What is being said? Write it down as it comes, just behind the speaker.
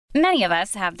Many of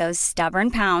us have those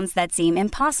stubborn pounds that seem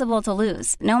impossible to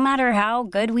lose, no matter how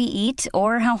good we eat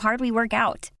or how hard we work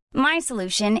out. My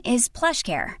solution is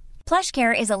PlushCare.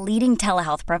 PlushCare is a leading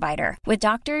telehealth provider with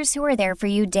doctors who are there for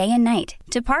you day and night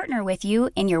to partner with you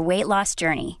in your weight loss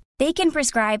journey. They can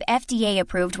prescribe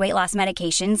FDA-approved weight loss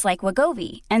medications like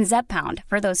Wegovy and Zepbound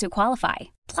for those who qualify.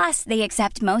 Plus, they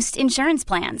accept most insurance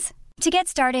plans. To get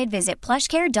started, visit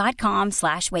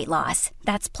plushcare.com/weightloss.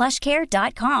 That's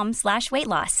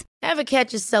plushcare.com/weightloss. Ever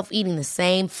catch yourself eating the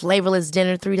same flavorless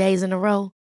dinner 3 days in a row?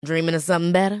 Dreaming of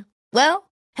something better? Well,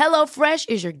 HelloFresh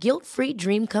is your guilt-free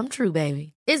dream come true,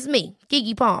 baby. It's me,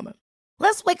 Keke Palmer.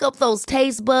 Let's wake up those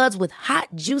taste buds with hot,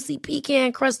 juicy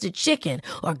pecan-crusted chicken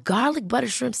or garlic butter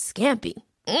shrimp scampi.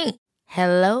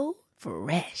 Hello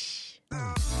Fresh.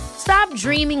 Stop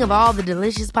dreaming of all the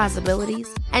delicious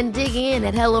possibilities and dig in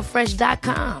at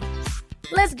HelloFresh.com.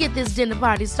 Let's get this dinner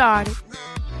party started.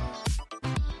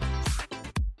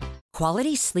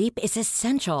 Quality sleep is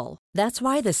essential. That's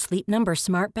why the Sleep Number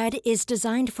Smart Bed is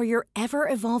designed for your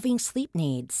ever-evolving sleep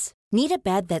needs. Need a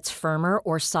bed that's firmer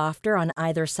or softer on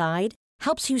either side?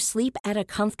 Helps you sleep at a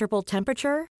comfortable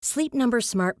temperature? Sleep Number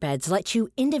Smart Beds let you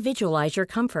individualize your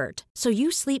comfort, so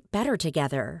you sleep better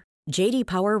together. J.D.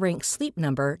 Power ranks Sleep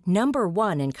Number number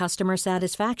 1 in customer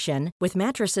satisfaction with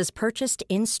mattresses purchased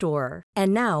in-store.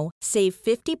 And now, save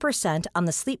 50% on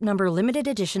the Sleep Number Limited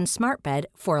Edition Smart Bed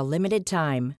for a limited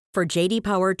time. For J.D.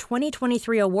 Power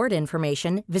 2023 award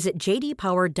information, visit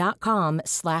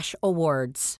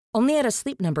jdpower.com/awards. Only at a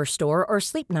Sleep Number store or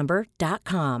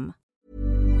sleepnumber.com.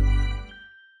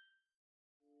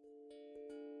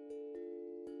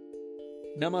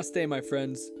 Namaste, my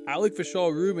friends. Alec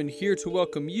Vishal Rubin here to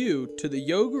welcome you to the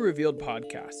Yoga Revealed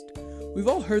podcast. We've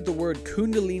all heard the word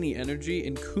Kundalini energy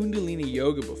and Kundalini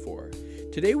yoga before.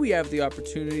 Today we have the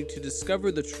opportunity to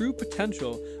discover the true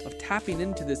potential of tapping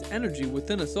into this energy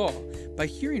within us all by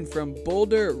hearing from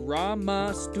Boulder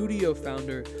Rama Studio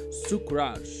founder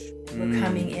Sukraj. We're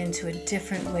coming into a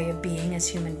different way of being as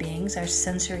human beings. Our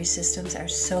sensory systems are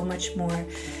so much more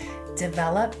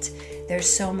developed. There's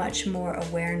so much more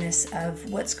awareness of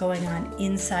what's going on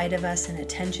inside of us and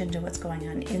attention to what's going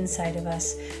on inside of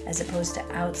us as opposed to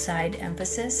outside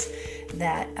emphasis,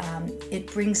 that it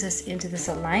brings us into this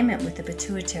alignment with the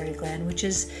pituitary gland, which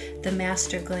is the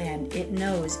master gland. It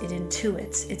knows, it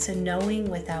intuits. It's a knowing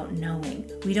without knowing.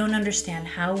 We don't understand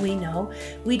how we know.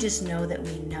 We just know that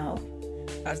we know.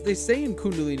 As they say in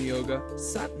Kundalini Yoga,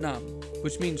 Sat Nam,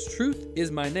 which means truth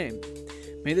is my name.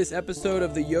 May this episode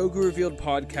of the Yoga Revealed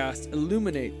podcast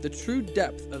illuminate the true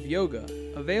depth of yoga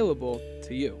available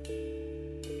to you.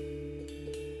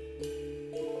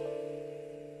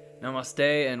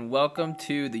 Namaste and welcome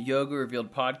to the Yoga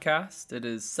Revealed podcast. It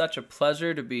is such a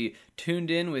pleasure to be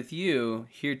tuned in with you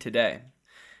here today.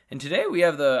 And today we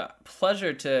have the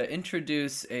pleasure to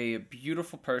introduce a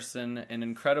beautiful person, an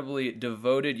incredibly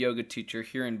devoted yoga teacher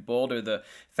here in Boulder, the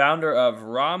founder of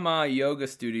Rama Yoga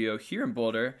Studio here in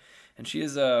Boulder. And she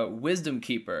is a wisdom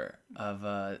keeper of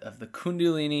the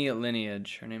Kundalini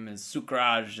lineage. Her name is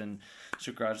Sukraj. And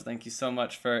Sukraj, thank you so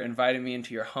much for inviting me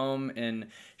into your home and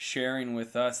sharing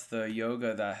with us the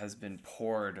yoga that has been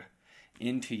poured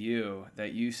into you,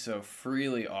 that you so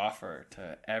freely offer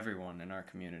to everyone in our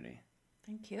community.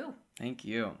 Thank you. Thank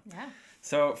you. Yeah.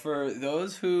 So for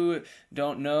those who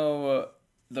don't know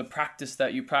the practice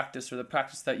that you practice or the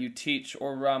practice that you teach,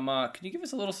 or Rama, can you give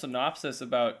us a little synopsis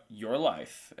about your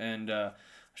life? And a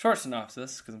short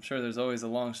synopsis, because I'm sure there's always a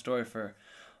long story for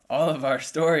all of our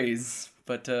stories,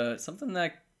 but something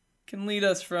that can lead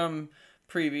us from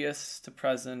previous to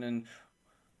present and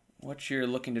what you're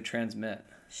looking to transmit.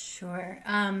 Sure.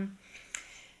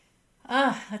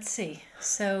 Let's see.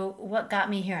 So what got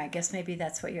me here? I guess maybe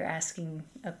that's what you're asking,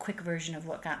 a quick version of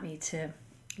what got me to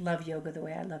love yoga the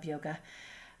way I love yoga.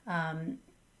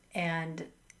 And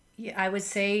I would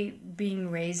say being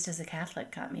raised as a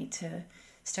Catholic got me to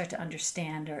start to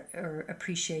understand or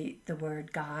appreciate the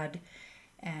word God.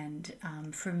 And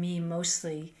for me,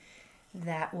 mostly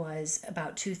that was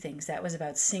about two things. That was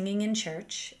about singing in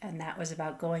church, and that was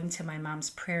about going to my mom's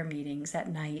prayer meetings at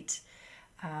night,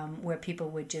 where people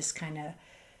would just kind of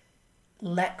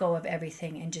let go of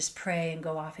everything and just pray and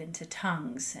go off into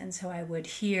tongues. And so I would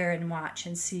hear and watch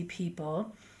and see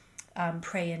people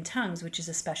pray in tongues, which is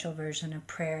a special version of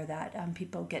prayer that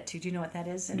people get to. Do you know what that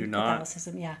is in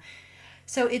Catholicism? Yeah.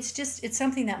 So it's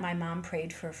something that my mom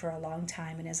prayed for a long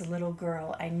time. And as a little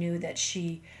girl, I knew that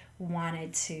she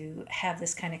wanted to have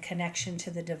this kind of connection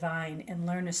to the divine and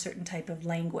learn a certain type of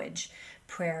language,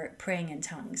 praying in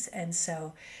tongues. And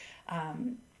so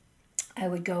I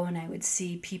would go and I would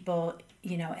see people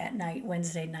at night,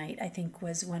 Wednesday night, I think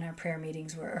was when our prayer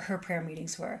meetings were, or her prayer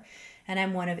meetings were. And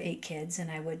I'm one of 8 kids, and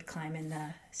I would climb in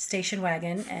the station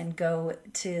wagon and go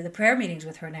to the prayer meetings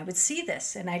with her, and I would see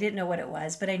this, and I didn't know what it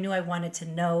was, but I knew I wanted to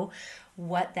know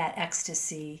what that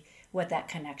ecstasy, what that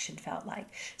connection felt like.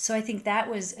 So I think that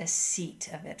was a seat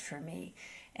of it for me,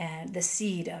 and the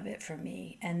seed of it for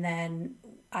me. And then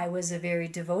I was a very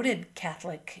devoted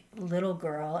Catholic little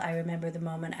girl. I remember the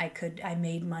moment I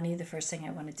made money, the first thing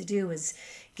I wanted to do was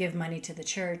give money to the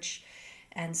church.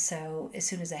 And so as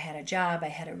soon as I had a job, I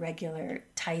had a regular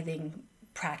tithing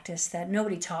practice that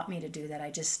nobody taught me to do that.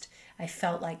 I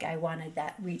felt like I wanted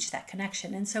that, reach that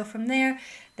connection. And so from there,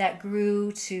 that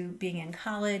grew to being in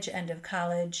college, end of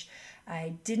college.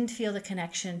 I didn't feel the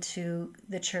connection to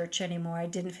the church anymore. I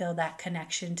didn't feel that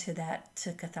connection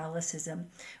to Catholicism,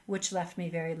 which left me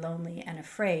very lonely and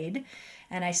afraid.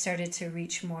 And I started to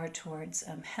reach more towards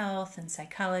health and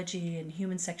psychology and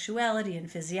human sexuality and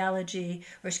philosophy.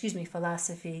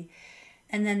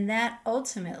 And then that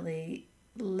ultimately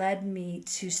led me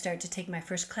to start to take my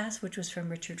first class, which was from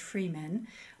Richard Freeman,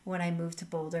 when I moved to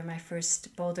Boulder, my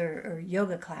first Boulder or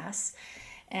yoga class.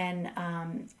 And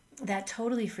that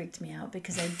totally freaked me out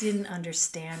because I didn't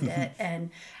understand it.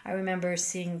 And I remember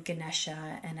seeing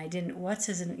Ganesha, and I didn't, what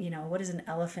does an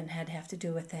elephant head have to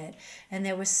do with it? And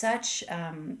there was such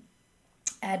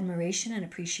admiration and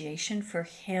appreciation for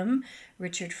him,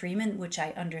 Richard Freeman, which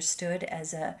I understood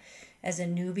as a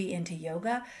newbie into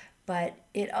yoga. But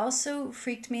it also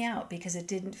freaked me out because it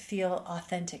didn't feel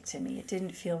authentic to me. It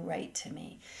didn't feel right to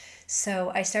me.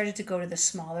 So I started to go to the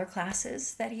smaller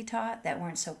classes that he taught that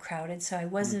weren't so crowded. So I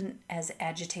wasn't as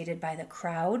agitated by the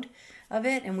crowd of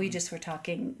it. And we just were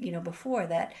talking, before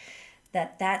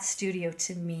that studio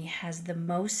to me has the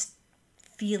most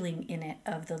feeling in it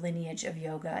of the lineage of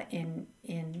yoga in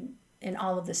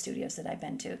all of the studios that I've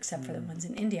been to, except for the ones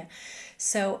in India.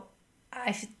 So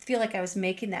I feel like I was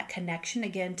making that connection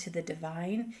again to the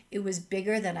divine. It was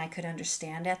bigger than I could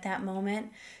understand at that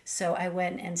moment. So I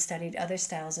went and studied other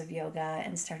styles of yoga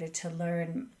and started to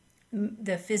learn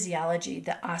the physiology,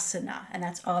 the asana, and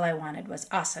that's all I wanted was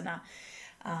asana.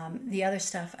 The other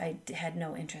stuff I had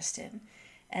no interest in.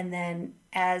 And then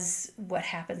as what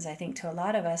happens, I think, to a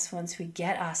lot of us, once we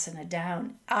get asana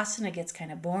down, asana gets kind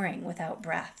of boring without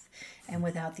breath and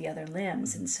without the other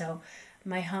limbs. And so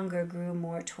my hunger grew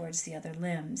more towards the other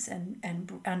limbs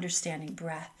and understanding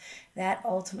breath. That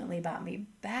ultimately brought me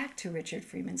back to Richard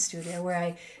Freeman's studio where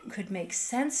I could make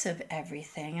sense of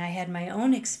everything. I had my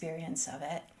own experience of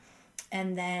it.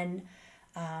 And then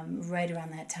right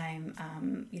around that time,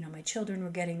 my children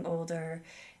were getting older,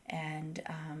 and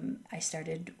I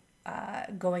started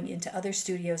going into other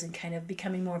studios and kind of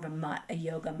becoming more of a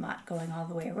yoga mutt, going all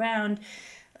the way around.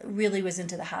 Really was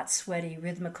into the hot, sweaty,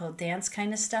 rhythmical dance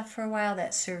kind of stuff for a while.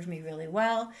 That served me really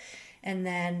well. And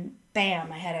then,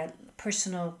 bam, I had a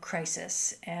personal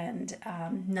crisis, and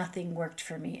nothing worked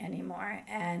for me anymore.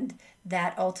 And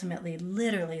that ultimately,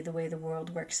 literally, the way the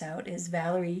world works out is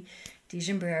Valerie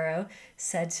DiGimbrero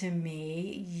said to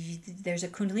me, there's a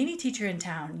Kundalini teacher in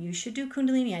town. You should do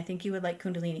Kundalini. I think you would like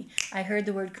Kundalini. I heard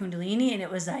the word Kundalini, and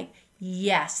it was like,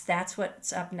 yes, that's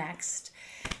what's up next.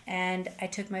 And I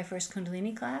took my first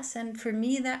Kundalini class, and for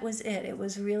me, that was it. It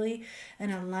was really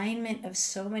an alignment of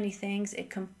so many things. It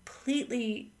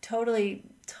completely, totally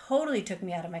took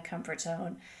me out of my comfort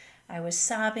zone. I was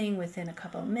sobbing within a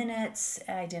couple of minutes.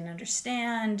 I didn't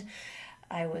understand.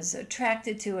 I was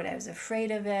attracted to it. I was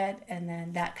afraid of it. And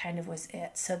then that kind of was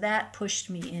it. So that pushed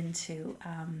me into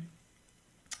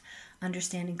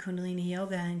understanding Kundalini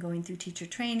Yoga and going through teacher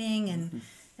training, and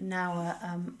now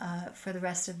for the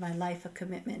rest of my life, a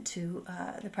commitment to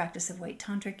the practice of White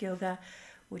Tantric Yoga,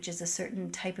 which is a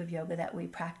certain type of yoga that we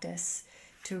practice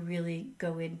to really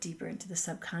go in deeper into the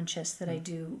subconscious that I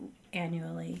do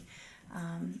annually.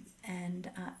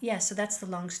 So that's the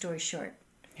long story short.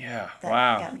 Yeah, that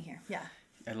wow. got me here. Yeah.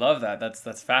 I love that.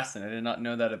 That's fascinating. I did not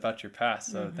know that about your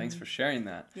past. So thanks for sharing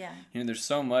that. Yeah. There's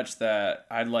so much that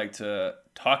I'd like to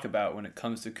talk about when it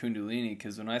comes to Kundalini,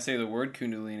 because when I say the word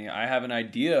Kundalini, I have an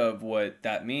idea of what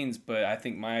that means, but I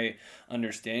think my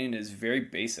understanding is very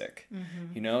basic.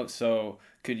 So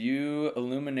could you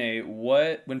illuminate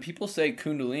when people say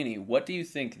Kundalini, what do you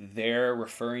think they're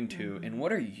referring to, and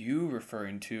what are you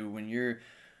referring to when you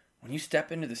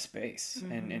step into the space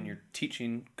and you're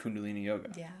teaching Kundalini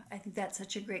Yoga? Yeah, I think that's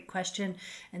such a great question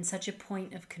and such a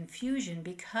point of confusion,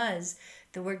 because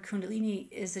the word Kundalini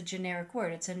is a generic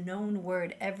word. It's a known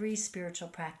word. Every spiritual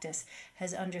practice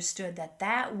has understood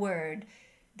that word,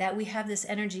 that we have this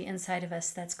energy inside of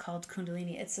us that's called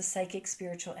Kundalini. It's a psychic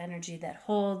spiritual energy that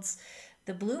holds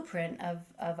the blueprint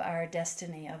of our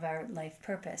destiny, of our life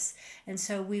purpose. And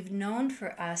so we've known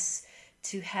for us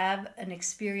to have an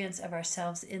experience of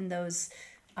ourselves in those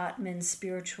Atman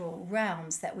spiritual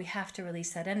realms that we have to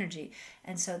release that energy.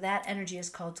 And so that energy is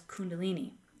called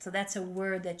Kundalini. So that's a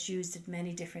word that's used in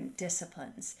many different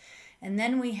disciplines. And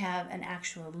then we have an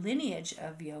actual lineage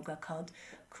of yoga called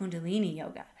Kundalini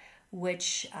Yoga,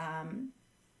 which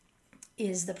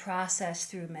is the process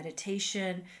through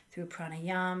meditation, through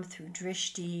pranayama, through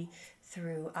drishti,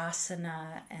 through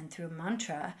asana, and through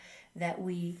mantra that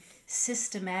we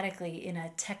systematically, in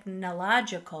a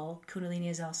technological, Kundalini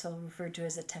is also referred to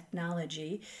as a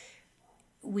technology,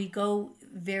 we go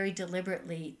very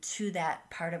deliberately to that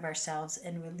part of ourselves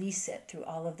and release it through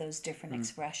all of those different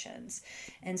expressions.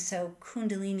 And so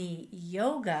Kundalini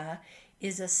Yoga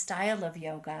is a style of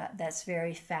yoga that's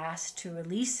very fast to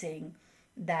releasing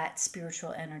that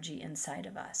spiritual energy inside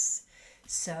of us.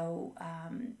 So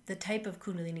the type of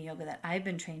Kundalini Yoga that I've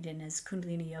been trained in is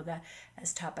Kundalini Yoga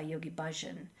as taught by Yogi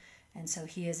Bhajan. And so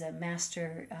he is a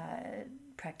master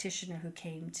practitioner who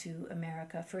came to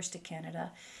America, first to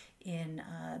Canada, in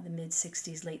the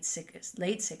mid-60s, late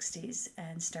 60s,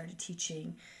 and started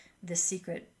teaching the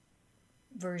secret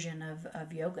version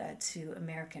of yoga to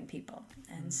American people.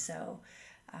 And so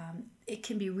it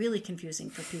can be really confusing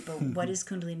for people. What is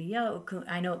Kundalini Yoga?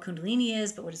 I know what Kundalini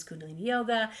is, but what is Kundalini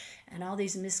Yoga? And all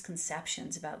these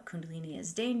misconceptions about Kundalini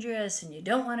is dangerous and you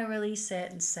don't want to release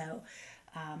it. And so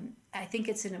I think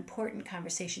it's an important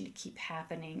conversation to keep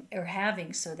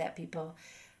having so that people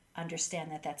understand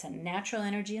that that's a natural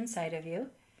energy inside of you.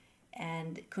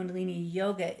 And Kundalini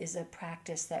Yoga is a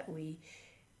practice that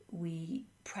we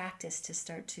practice to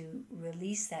start to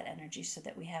release that energy so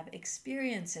that we have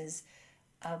experiences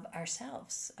of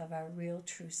ourselves, of our real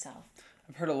true self.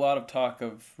 I've heard a lot of talk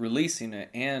of releasing it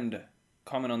and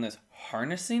comment on this,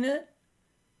 harnessing it?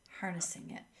 Harnessing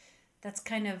it. That's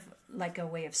kind of like a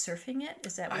way of surfing it?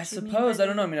 Is that what you mean? I suppose. I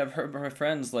don't know. I mean, I've heard my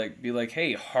friends be like,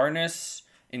 hey, harness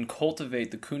and cultivate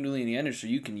the Kundalini energy so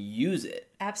you can use it.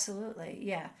 Absolutely,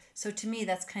 yeah. So to me,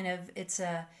 that's kind of, it's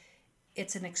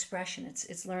an expression.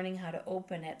 It's learning how to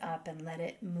open it up and let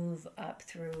it move up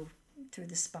through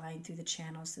the spine, through the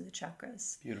channels, through the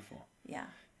chakras. Beautiful. Yeah.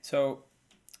 So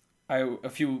a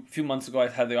few months ago, I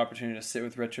had the opportunity to sit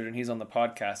with Richard, and he's on the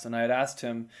podcast, and I had asked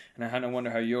him, and I kind of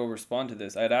wonder how you'll respond to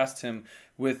this. I had asked him,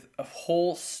 with a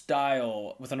whole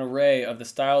style, with an array of the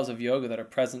styles of yoga that are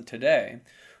present today,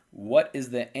 what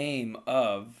is the aim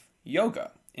of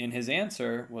yoga? And his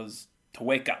answer was to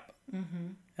wake up. Mm-hmm.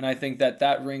 And I think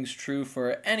that rings true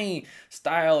for any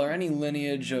style or any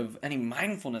lineage of any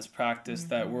mindfulness practice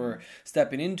that we're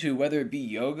stepping into, whether it be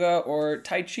yoga or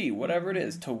Tai Chi, whatever it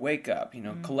is, to wake up,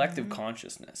 collective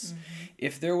consciousness.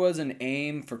 If there was an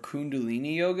aim for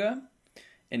Kundalini Yoga,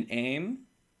 an aim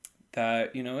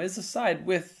that, is aside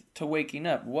with to waking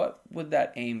up, what would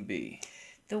that aim be?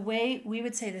 The way we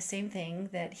would say the same thing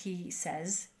that he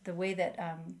says, the way that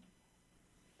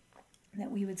that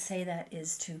we would say that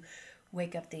is to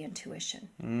wake up the intuition,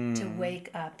 to wake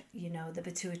up, the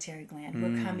pituitary gland.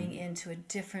 We're coming into a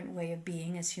different way of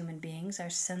being as human beings. Our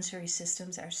sensory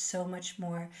systems are so much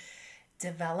more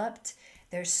developed.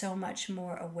 There's so much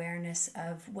more awareness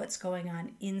of what's going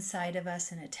on inside of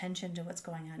us and attention to what's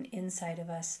going on inside of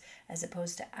us as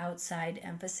opposed to outside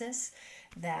emphasis,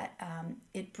 that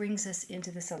it brings us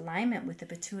into this alignment with the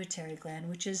pituitary gland,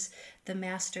 which is the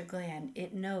master gland.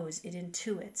 It knows, it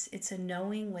intuits. It's a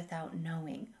knowing without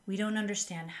knowing. We don't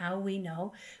understand how we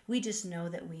know. We just know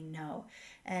that we know.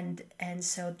 And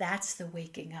so that's the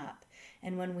waking up.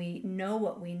 And when we know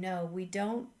what we know, we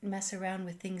don't mess around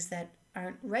with things that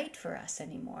aren't right for us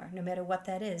anymore, no matter what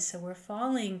that is. So we're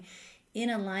falling in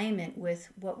alignment with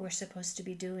what we're supposed to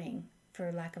be doing,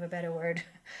 for lack of a better word.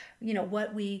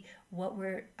 What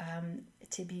we're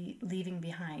to be leaving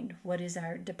behind. What is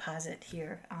our deposit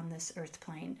here on this earth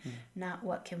plane? Not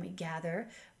what can we gather,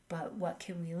 but what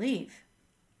can we leave?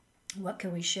 What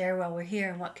can we share while we're here,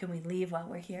 and what can we leave while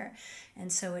we're here?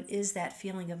 And so it is that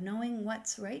feeling of knowing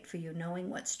what's right for you, knowing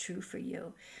what's true for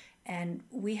you. And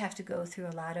we have to go through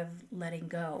a lot of letting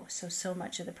go. So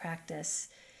much of the practice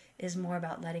is more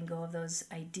about letting go of those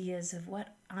ideas of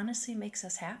what honestly makes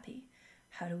us happy.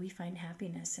 How do we find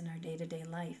happiness in our day-to-day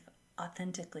life,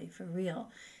 authentically, for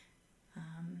real?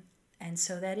 And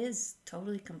so that is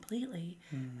totally, completely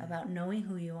about knowing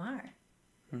who you are.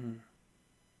 In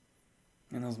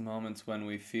those moments when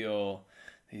we feel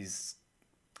these,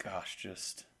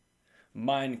 just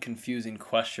mind-confusing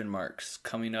question marks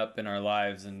coming up in our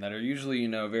lives, and that are usually,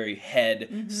 very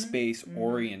head space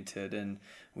oriented, and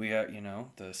we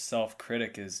the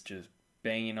self-critic is just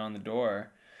banging on the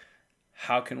door.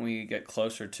 how can we get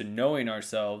closer to knowing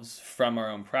ourselves from our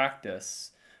own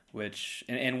practice,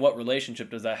 and what relationship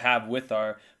does that have with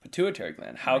our pituitary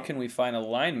gland? How can we find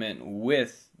alignment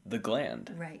with the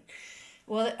gland? Right.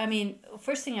 Well, I mean,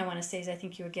 first thing I want to say is I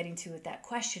think you were getting to with that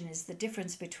question is the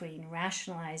difference between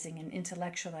rationalizing and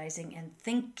intellectualizing and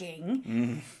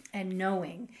thinking and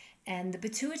knowing. And the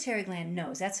pituitary gland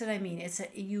knows. That's what I mean.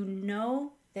 You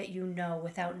know that you know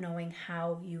without knowing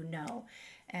how you know.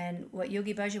 And what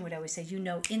Yogi Bhajan would always say, you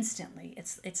know instantly.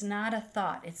 It's not a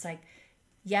thought. It's like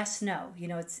yes, no.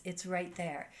 It's right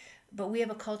there. But we have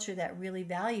a culture that really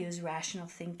values rational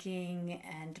thinking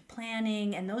and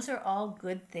planning, and those are all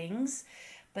good things,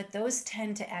 but those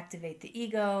tend to activate the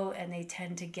ego, and they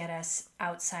tend to get us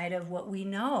outside of what we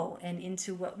know and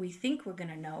into what we think we're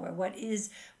going to know, or what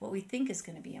we think is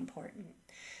going to be important.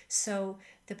 So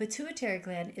the pituitary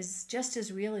gland is just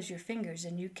as real as your fingers,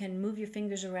 and you can move your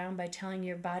fingers around by telling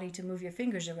your body to move your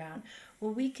fingers around.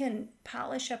 Well, we can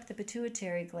polish up the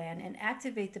pituitary gland and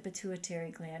activate the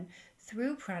pituitary gland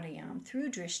through pranayama, through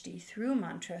drishti, through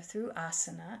mantra, through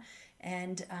asana,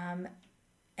 and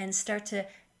start to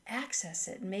access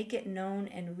it, make it known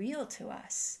and real to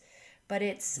us. But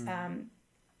it's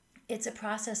a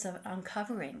process of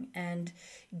uncovering and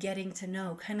getting to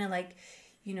know, kind of like,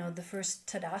 the first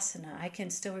Tadasana. I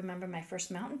can still remember my first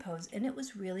mountain pose, and it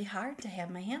was really hard to have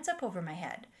my hands up over my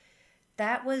head.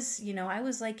 That was, I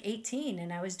was like 18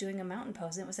 and I was doing a mountain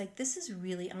pose, and it was like, this is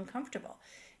really uncomfortable.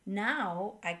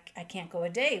 Now I can't go a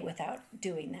day without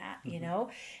doing that,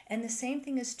 And the same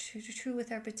thing is true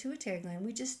with our pituitary gland.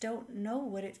 We just don't know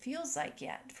what it feels like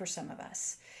yet for some of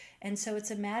us. And so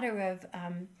it's a matter of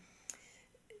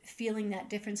feeling that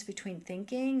difference between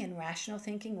thinking and rational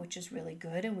thinking, which is really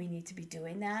good, and we need to be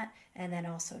doing that, and then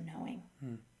also knowing.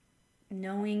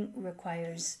 Knowing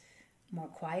requires more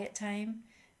quiet time.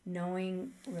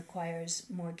 Knowing requires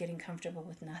more getting comfortable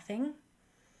with nothing,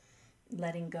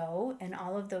 letting go, and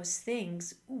all of those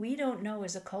things. We don't know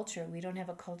as a culture. We don't have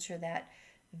a culture that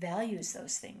values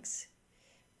those things.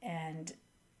 And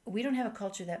we don't have a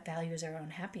culture that values our own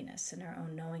happiness and our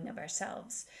own knowing of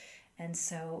ourselves. And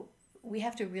so we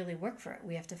have to really work for it.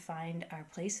 We have to find our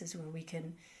places where we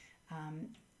can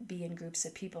be in groups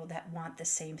of people that want the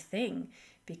same thing,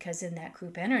 because in that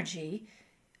group energy,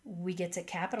 we get to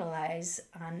capitalize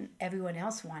on everyone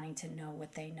else wanting to know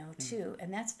what they know too.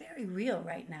 And that's very real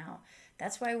right now.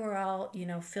 That's why we're all,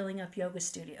 filling up yoga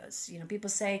studios. People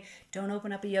say, don't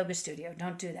open up a yoga studio.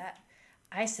 Don't do that.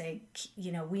 I say,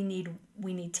 we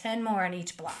need 10 more on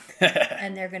each block,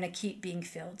 and they're going to keep being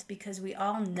filled, because we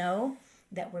all know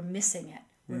that we're missing it.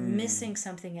 We're missing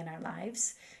something in our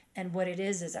lives, and what it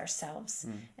is ourselves.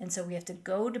 And so we have to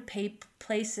go to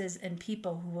places and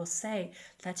people who will say,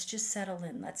 let's just settle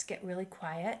in, let's get really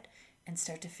quiet and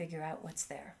start to figure out what's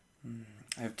there.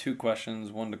 I have two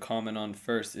questions. One to comment on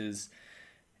first is,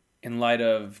 in light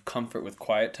of comfort with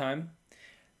quiet time,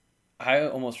 I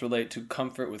almost relate to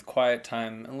comfort with quiet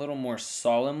time a little more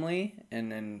solemnly,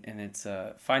 and it's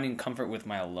finding comfort with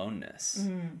my aloneness.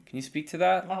 Can you speak to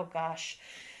that? Oh gosh,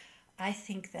 I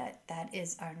think that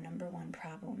is our number one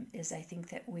problem. Is I think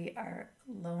that we are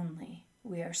lonely.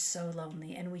 We are so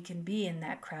lonely, and we can be in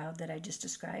that crowd that I just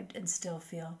described and still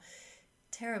feel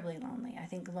terribly lonely. I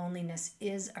think loneliness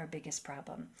is our biggest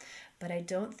problem. But I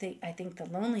think the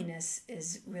loneliness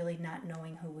is really not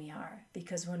knowing who we are,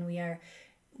 because when we are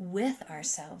with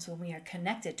ourselves, when we are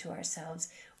connected to ourselves,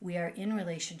 we are in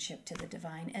relationship to the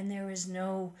divine, and there is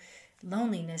no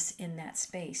loneliness in that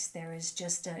space. There is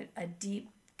just a deep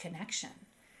connection.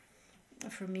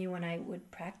 For me, when I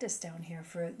would practice down here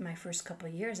for my first couple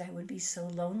of years, I would be so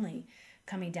lonely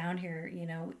coming down here,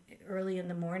 early in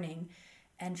the morning,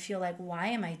 and feel like, why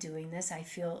am I doing this? I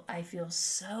feel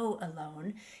so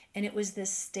alone. And it was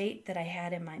this state that I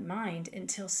had in my mind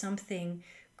until something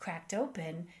cracked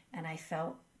open and I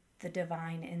felt the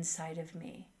divine inside of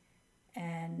me.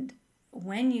 And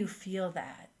when you feel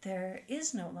that, there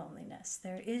is no loneliness.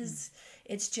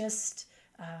 It's just,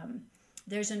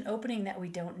 there's an opening that we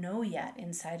don't know yet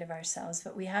inside of ourselves,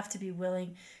 but we have to be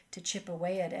willing to chip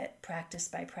away at it, practice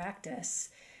by practice,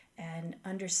 and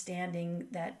understanding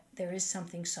that there is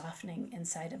something softening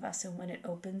inside of us. And when it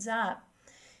opens up,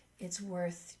 it's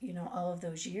worth, all of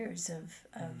those years of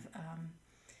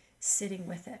sitting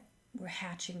with it. We're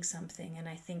hatching something. And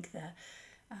I think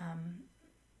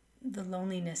the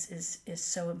loneliness is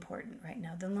so important right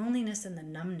now. The loneliness and the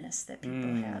numbness that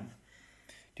people have.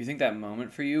 Do you think that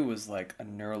moment for you was like a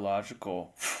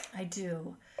neurological I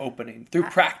do. opening through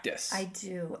practice? I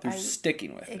do. Through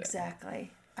sticking with it.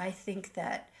 Exactly. I think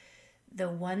that the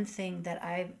one thing that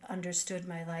I've understood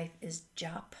my life is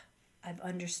japa. I've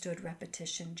understood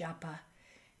repetition, japa.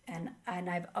 And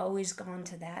I've always gone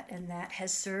to that, and that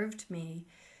has served me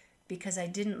because I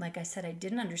didn't, like I said, I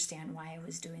didn't understand why I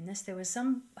was doing this. There was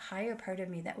some higher part of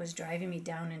me that was driving me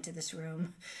down into this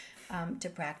room to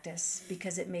practice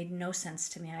because it made no sense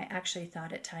to me. I actually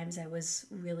thought at times I was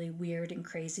really weird and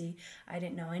crazy. I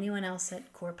didn't know anyone else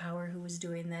at Core Power who was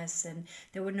doing this, and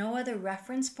there were no other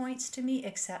reference points to me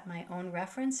except my own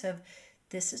reference of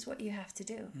this is what you have to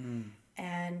do.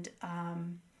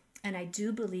 And I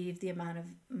do believe the amount of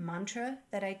mantra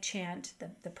that I chant,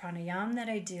 the pranayama that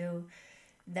I do,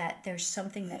 that there's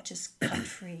something that just cut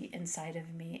free inside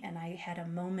of me. And I had a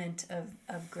moment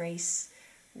of grace,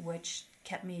 which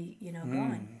kept me,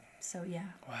 going. So, yeah.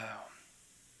 Wow.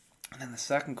 And then the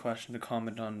second question to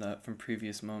comment on that from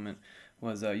previous moment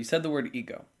was you said the word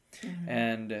ego.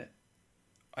 And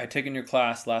I had taken your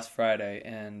class last Friday,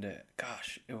 and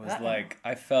gosh, it was like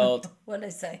I felt... What did I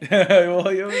say? Well,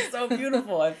 it was so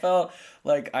beautiful. I felt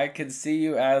like I could see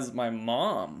you as my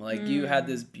mom. Like you had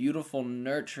this beautiful,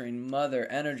 nurturing mother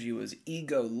energy. It was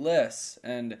egoless,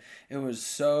 and it was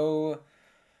so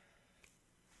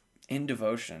in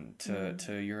devotion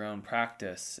to your own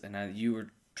practice, and you were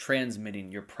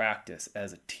transmitting your practice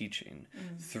as a teaching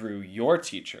through your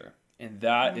teacher. And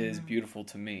that is beautiful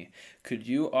to me. Could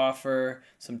you offer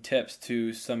some tips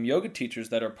to some yoga teachers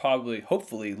that are probably,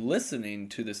 hopefully, listening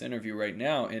to this interview right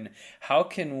now? And how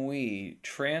can we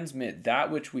transmit that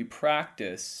which we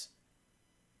practice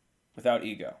without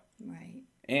ego? Right.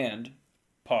 And,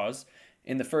 pause,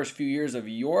 in the first few years of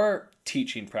your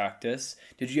teaching practice,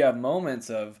 did you have moments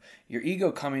of your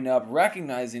ego coming up,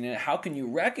 recognizing it? How can you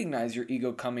recognize your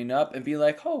ego coming up and be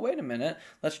like, oh, wait a minute,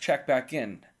 let's check back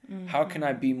in? How can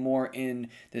I be more in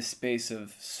this space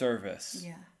of service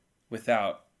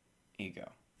without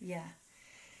ego? Yeah.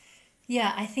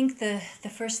 Yeah, I think the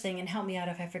first thing, and help me out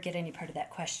if I forget any part of that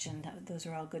question, those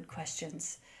are all good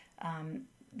questions.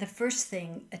 The first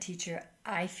thing a teacher,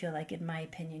 I feel like, in my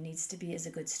opinion, needs to be is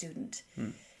a good student.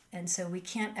 And so we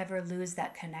can't ever lose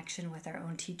that connection with our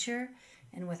own teacher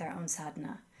and with our own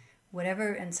sadhana.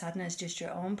 Whatever, and sadhana is just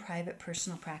your own private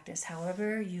personal practice.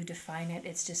 However you define it,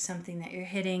 it's just something that you're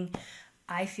hitting,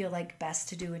 I feel like, best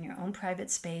to do in your own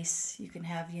private space. You can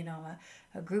have,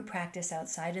 a group practice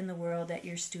outside in the world at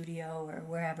your studio or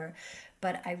wherever.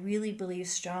 But I really believe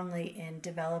strongly in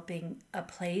developing a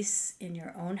place in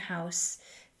your own house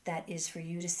that is for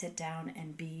you to sit down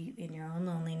and be in your own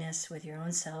loneliness with your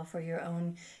own self or your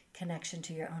own connection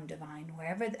to your own divine,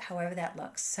 however that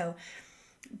looks. So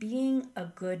being a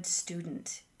good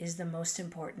student is the most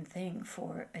important thing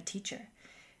for a teacher.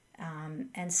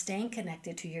 And staying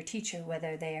connected to your teacher,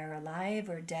 whether they are alive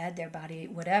or dead, their body,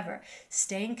 whatever,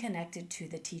 staying connected to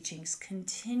the teachings,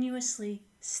 continuously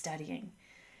studying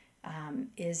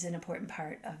is an important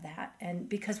part of that. And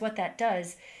because what that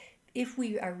does, if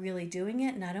we are really doing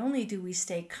it, not only do we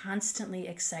stay constantly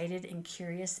excited and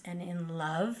curious and in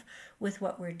love with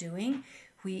what we're doing,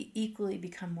 we equally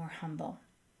become more humble.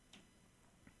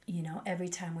 Every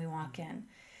time we walk in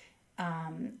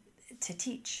to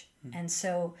teach. And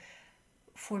so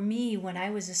for me, when I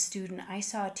was a student, I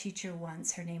saw a teacher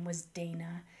once. Her name was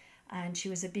Dana, and she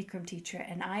was a Bikram teacher.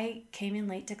 And I came in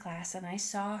late to class, and I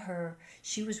saw her.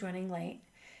 She was running late.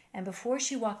 And before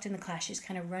she walked in the class, she's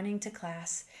kind of running to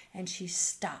class, and she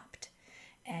stopped.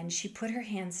 And she put her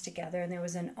hands together, and there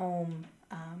was an Om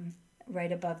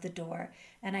right above the door.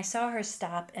 And I saw her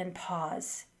stop and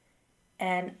pause.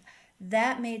 And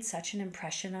that made such an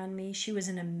impression on me. She was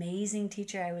an amazing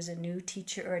teacher. I was a new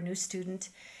teacher or a new student.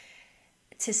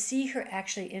 To see her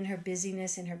actually in her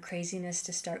busyness, in her craziness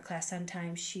to start class on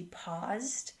time, she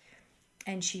paused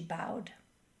and she bowed.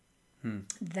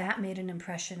 That made an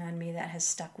impression on me that has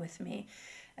stuck with me.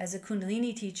 As a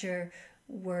Kundalini teacher,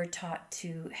 we're taught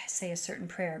to say a certain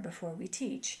prayer before we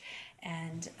teach,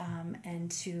 and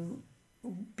to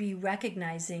be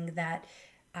recognizing that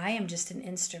I am just an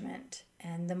instrument.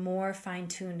 And the more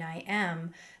fine-tuned I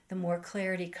am, the more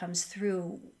clarity comes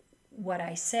through what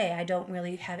I say. I don't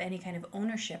really have any kind of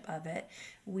ownership of it.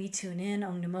 We tune in,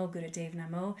 Om Namo Gurudev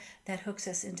Namo, that hooks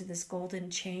us into this golden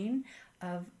chain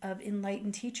of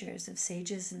enlightened teachers, of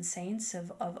sages and saints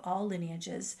of all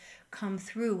lineages come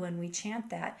through when we chant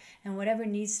that. And whatever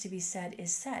needs to be said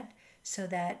is said, so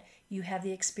that you have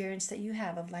the experience that you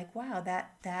have of like, wow,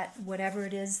 that whatever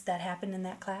it is that happened in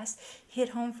that class hit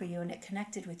home for you and it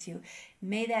connected with you.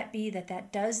 May that be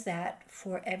that does that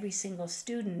for every single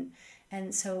student.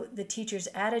 And so the teacher's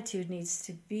attitude needs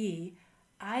to be,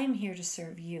 I am here to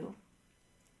serve you.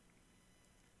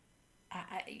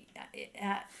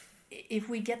 If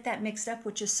we get that mixed up,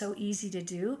 which is so easy to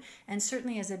do, and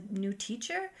certainly as a new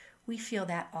teacher, we feel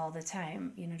that all the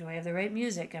time. Do I have the right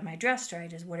music? Am I dressed right?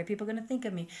 What are people going to think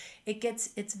of me?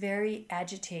 It's very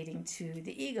agitating to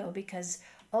the ego, because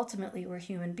ultimately we're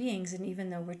human beings, and even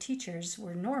though we're teachers,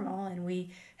 we're normal, and we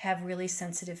have really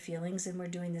sensitive feelings, and we're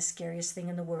doing the scariest thing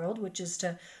in the world, which is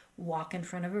to walk in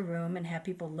front of a room and have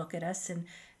people look at us and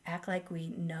act like we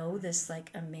know this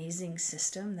like amazing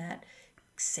system that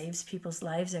saves people's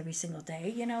lives every single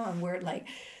day, and we're like,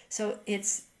 so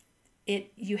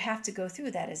you have to go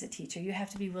through that as a teacher. You have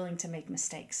to be willing to make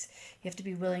mistakes. You have to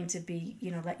be willing to be,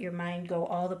 let your mind go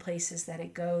all the places that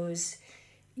it goes,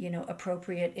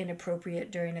 appropriate,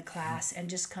 inappropriate during a class, and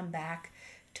just come back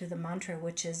to the mantra,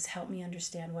 which is help me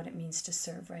understand what it means to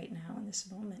serve right now in this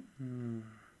moment.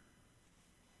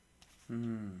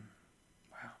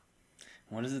 Wow.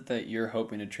 What is it that you're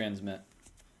hoping to transmit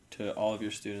to all of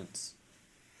your students?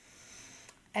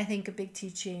 I think a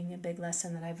big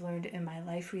lesson that I've learned in my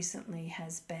life recently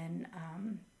has been,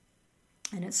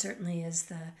 and it certainly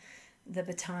is the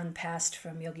baton passed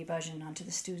from Yogi Bhajan onto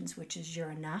the students, which is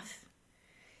you're enough.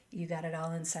 You got it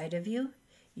all inside of you.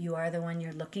 You are the one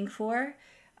you're looking for.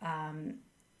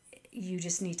 You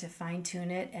just need to fine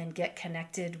tune it and get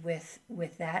connected with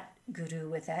that guru,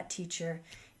 with that teacher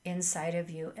inside of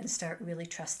you, and start really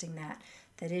trusting that.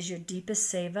 That is your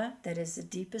deepest seva. That is the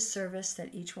deepest service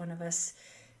that each one of us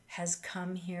has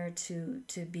come here to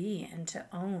be and to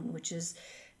own, which is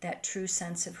that true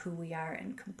sense of who we are,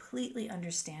 and completely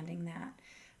understanding that.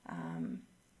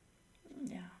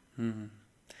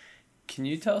 Can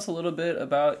you tell us a little bit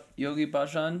about Yogi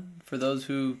Bhajan for those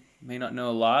who may not know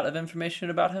a lot of information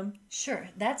about him? Sure.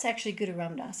 That's actually Guru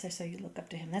Ram Dass. I saw you look up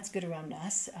to him. That's Guru Ram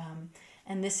Dass.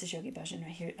 And this is Yogi Bhajan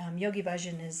right here. Yogi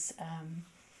Bhajan is,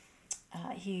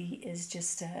 he is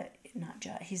just,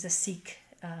 he's a Sikh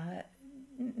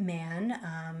man,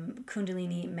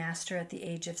 Kundalini master at the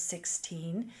age of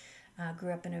 16,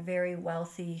 grew up in a very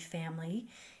wealthy family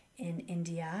in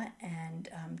India, and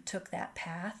took that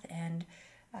path, and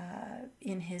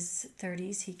in his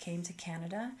 30s he came to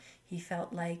Canada. He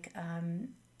felt like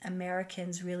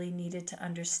Americans really needed to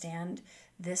understand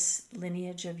this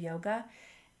lineage of yoga,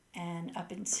 and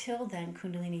up until then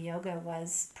Kundalini yoga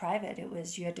was private. It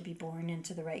was, you had to be born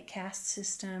into the right caste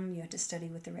system, you had to study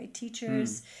with the right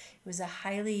teachers. It was a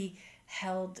highly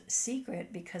held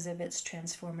secret because of its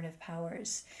transformative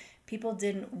powers. People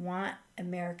didn't want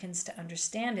Americans to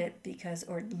understand it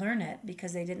or learn it,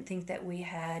 because they didn't think that we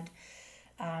had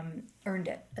earned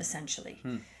it, essentially.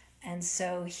 And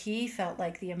so he felt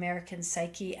like the American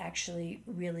psyche actually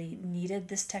really needed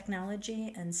this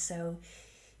technology, and so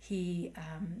he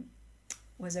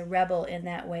was a rebel in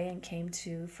that way and came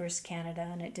to first Canada,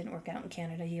 and it didn't work out in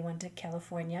Canada. He went to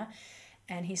California,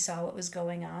 and he saw what was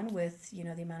going on with, the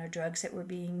amount of drugs that were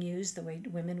being used, the way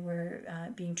women were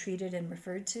being treated and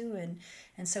referred to,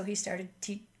 and so he started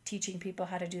teaching people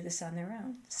how to do this on their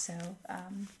own. So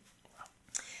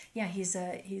yeah, he's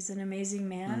an amazing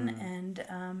man,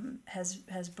 and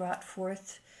has brought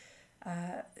forth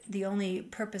the only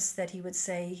purpose that he would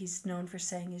say he's known for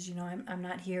saying is, I'm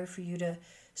not here for you to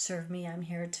serve me. I'm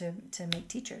here to make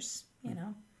teachers.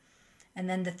 And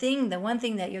then the one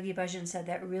thing that Yogi Bhajan said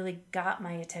that really got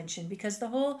my attention, because the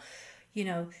whole,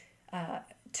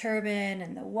 turban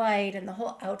and the white and the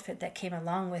whole outfit that came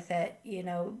along with it,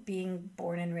 being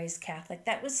born and raised Catholic,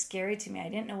 that was scary to me. I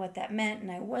didn't know what that meant, and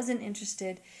I wasn't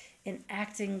interested in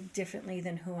acting differently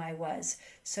than who I was.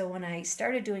 So when I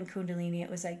started doing Kundalini, it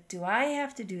was like, do I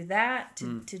have to do that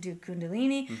to do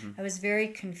Kundalini? I was very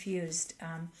confused.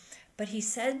 But he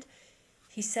said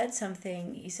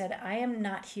something. He said, I am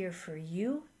not here for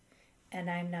you, and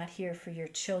I'm not here for your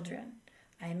children.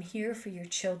 I am here for your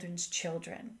children's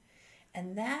children.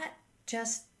 And that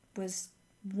just was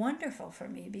wonderful for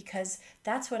me, because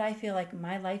that's what I feel like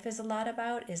my life is a lot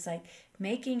about, is like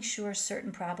making sure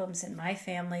certain problems in my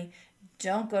family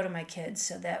don't go to my kids,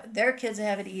 so that their kids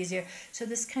have it easier. So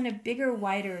this kind of bigger,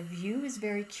 wider view is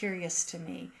very curious to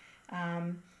me.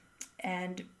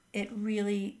 And it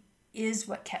really is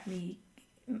what kept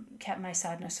my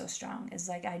sadhana so strong. Is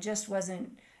like I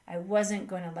wasn't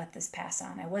going to let this pass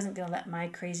on. I wasn't going to let my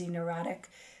crazy neurotic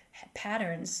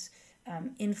patterns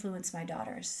influence my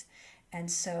daughters. And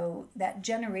so that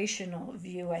generational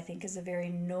view, I think, is a very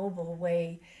noble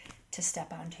way to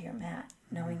step onto your mat,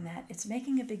 knowing that it's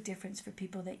making a big difference for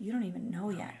people that you don't even know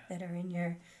yet, that are in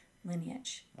your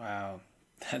lineage. Wow,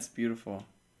 that's beautiful.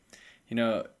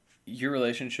 Your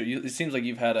relationship, it seems like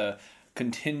you've had a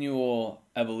continual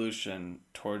evolution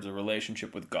towards a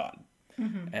relationship with God.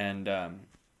 And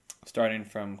starting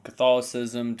from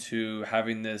Catholicism to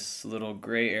having this little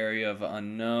gray area of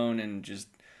unknown, and just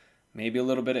maybe a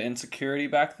little bit of insecurity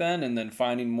back then, and then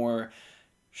finding more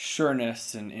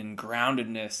sureness and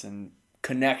groundedness and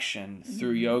connection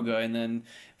through yoga, and then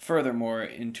furthermore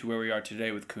into where we are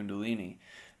today with Kundalini.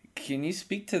 Can you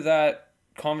speak to that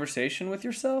conversation with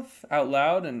yourself out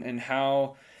loud, and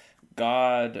how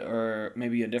God, or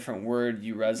maybe a different word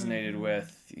you resonated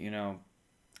with,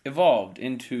 evolved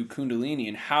into Kundalini,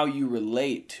 and how you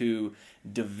relate to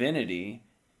divinity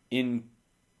in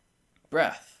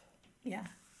breath? Yeah,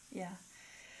 yeah.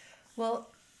 Well,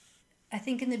 I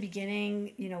think in the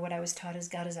beginning, what I was taught is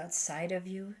God is outside of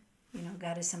you.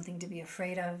 God is something to be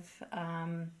afraid of.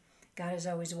 God is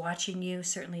always watching you.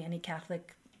 Certainly any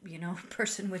Catholic,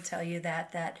 person would tell you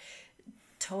that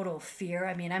total fear.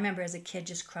 I mean, I remember as a kid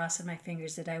just crossing my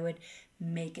fingers that I would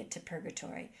make it to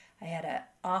purgatory. I had an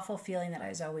awful feeling that I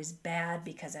was always bad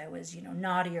because I was,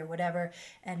 naughty or whatever.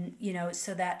 And,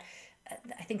 so that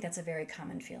I think that's a very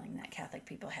common feeling that Catholic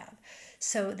people have.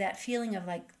 So that feeling of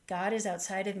like God is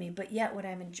outside of me, but yet when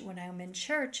I'm in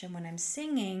church and when I'm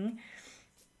singing,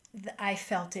 I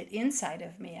felt it inside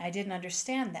of me. I didn't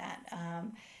understand that.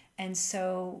 And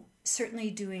so certainly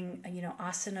doing,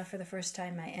 asana for the first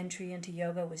time, my entry into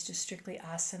yoga was just strictly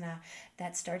asana.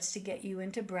 That starts to get you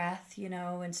into breath,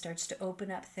 and starts to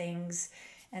open up things.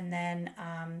 And then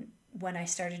when I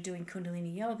started doing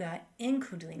Kundalini Yoga, in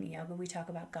Kundalini Yoga, we talk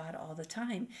about God all the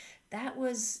time. That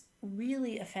was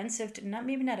really offensive,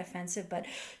 maybe not offensive, but,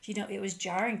 it was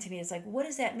jarring to me. It's like, what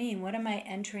does that mean? What am I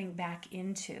entering back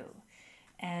into?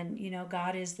 And,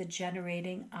 God is the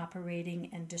generating, operating,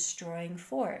 and destroying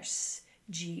force,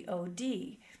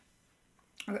 G-O-D,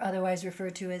 or otherwise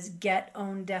referred to as get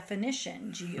own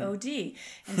definition, G-O-D.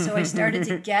 And so I started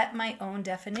to get my own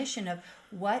definition of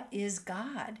what is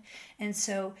God. And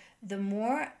so the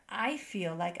more I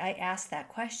feel like I ask that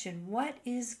question, what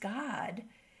is God?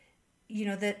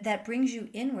 That brings you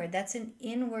inward. That's an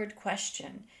inward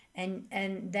question. And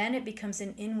then it becomes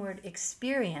an inward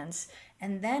experience.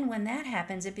 And then when that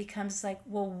happens, it becomes like,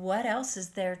 well, what else is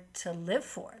there to live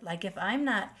for? Like if I'm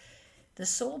not, the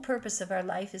sole purpose of our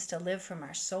life is to live from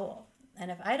our soul.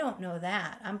 And if I don't know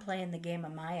that, I'm playing the game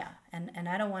of Maya, and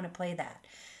I don't want to play that.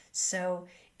 So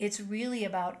it's really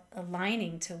about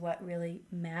aligning to what really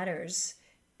matters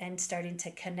and starting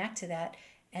to connect to that.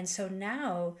 And so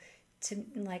now,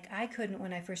 I couldn't,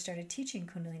 when I first started teaching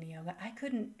Kundalini Yoga, I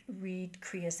couldn't read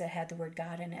Kriyas that had the word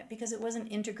God in it because it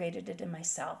wasn't integrated into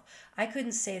myself. I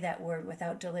couldn't say that word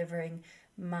without delivering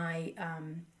my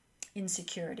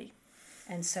insecurity.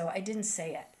 And so I didn't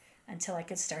say it until I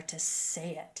could start to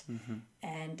say it.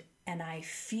 And I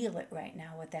feel it right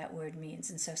now, what that word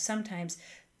means. And so sometimes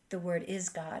the word is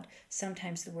God.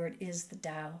 Sometimes the word is the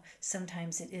Tao.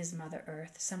 Sometimes it is Mother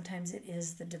Earth. Sometimes it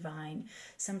is the divine.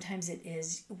 Sometimes it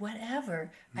is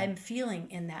whatever I'm feeling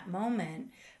in that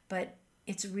moment. But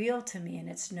it's real to me and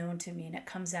it's known to me, and it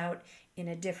comes out in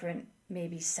a different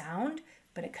maybe sound,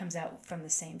 but it comes out from the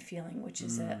same feeling, which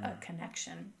is a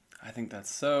connection. I think that's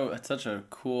such a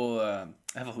cool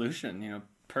evolution.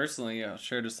 Personally, I'll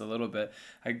share just a little bit.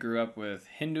 I grew up with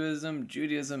Hinduism,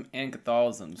 Judaism, and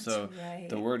Catholicism. So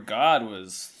the word God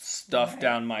was stuffed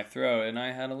down my throat, and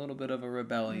I had a little bit of a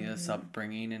rebellious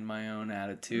upbringing in my own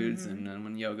attitudes. And then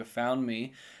when yoga found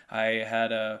me, I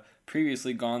had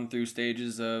previously gone through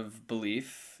stages of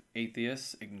belief,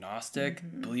 atheist, agnostic,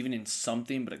 believing in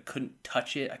something, but I couldn't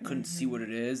touch it. I couldn't see what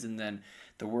it is. And then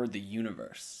the word the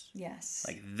universe. Yes.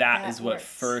 Like that is what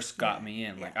first got me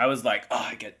in. Like I was like, oh,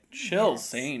 I get chills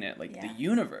saying it. Like the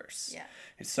universe. Yeah.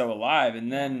 It's so alive.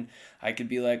 And then I could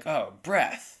be like, oh,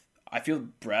 breath. I feel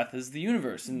breath is the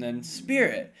universe. And then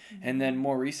spirit. And then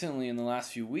more recently in the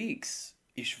last few weeks,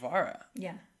 Ishvara.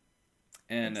 Yeah.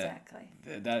 And exactly.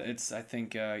 I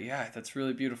think that's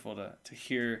really beautiful to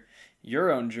hear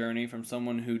your own journey from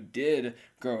someone who did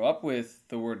grow up with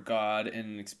the word God and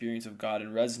an experience of God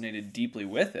and resonated deeply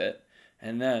with it,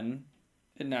 and then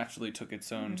it naturally took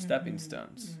its own stepping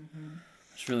stones.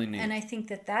 It's really neat. And I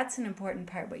think that's an important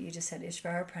part, what you just said,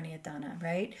 Ishvara Pranayatana,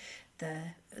 right?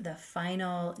 The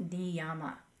final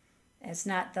niyama. It's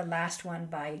not the last one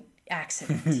by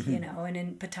accident, and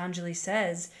in Patanjali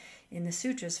says in the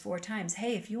sutras 4 times,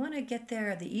 hey, if you want to get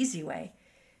there the easy way,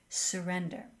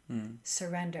 surrender.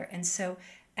 Surrender. And so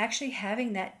actually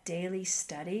having that daily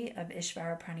study of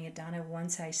Ishvara Pranayatana,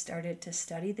 once I started to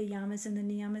study the yamas and the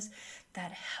niyamas,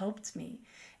 that helped me.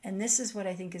 And this is what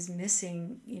I think is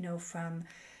missing, from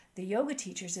the yoga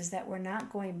teachers, is that we're not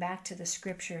going back to the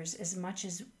scriptures as much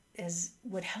as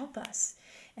would help us.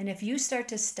 And if you start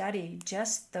to study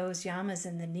just those yamas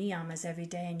and the niyamas every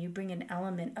day, and you bring an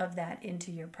element of that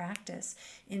into your practice,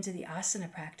 into the asana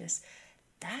practice,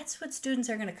 that's what students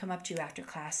are going to come up to you after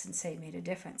class and say made a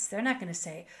difference. They're not going to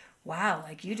say, wow,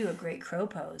 like you do a great crow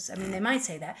pose. I mean, they might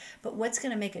say that, but what's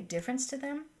going to make a difference to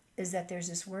them is that there's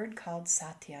this word called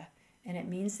satya, and it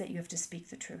means that you have to speak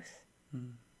the truth.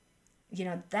 You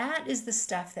know, that is the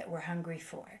stuff that we're hungry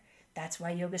for. That's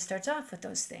why yoga starts off with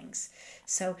those things.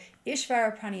 So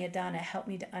Ishvara Pranayadana helped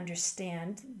me to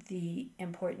understand the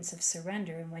importance of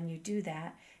surrender. And when you do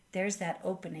that, there's that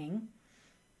opening,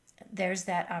 there's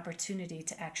that opportunity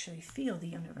to actually feel the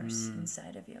universe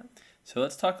inside of you. So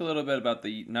let's talk a little bit about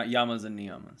the yamas and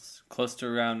niyamas. Close to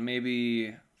around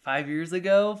maybe 5 years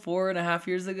ago, 4.5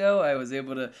 years ago, I was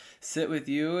able to sit with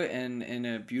you in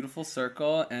a beautiful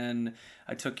circle, and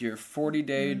I took your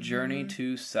 40-day journey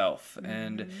to self.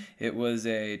 And it was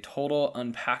a total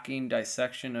unpacking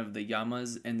dissection of the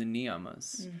yamas and the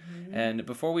niyamas. And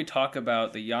before we talk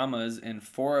about the yamas and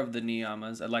 4 of the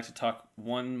niyamas, I'd like to talk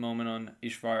one moment on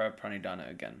Ishvara Pranidhana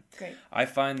again. Great. I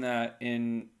find that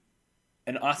in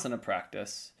an asana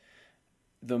practice,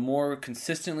 the more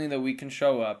consistently that we can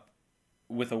show up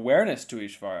with awareness to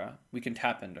Ishvara, we can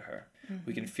tap into her.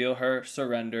 We can feel her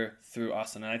surrender through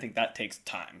asana. And I think that takes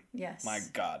time. Yes. My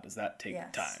God, does that take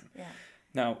time? Yeah.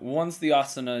 Now, once the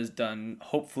asana is done,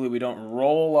 hopefully we don't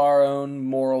roll our own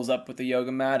morals up with the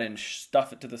yoga mat and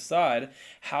stuff it to the side.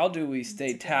 How do we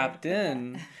stay tapped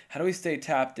in? How do we stay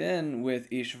tapped in with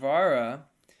Ishvara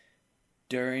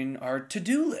during our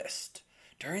to-do list?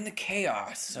 During the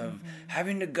chaos of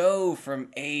having to go from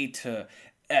A to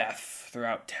F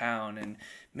throughout town and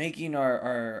making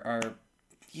our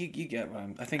you get what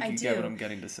I'm, I think you get what I'm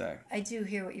getting to say. I do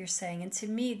hear what you're saying. And to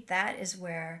me, that is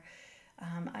where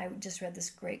I just read this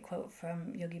great quote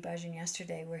from Yogi Bhajan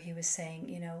yesterday where he was saying,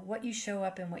 you know, what you show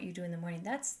up and what you do in the morning,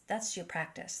 that's your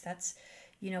practice. That's,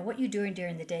 you know, what you're doing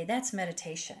during the day, that's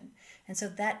meditation. And so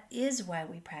that is why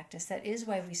we practice. That is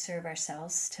why we serve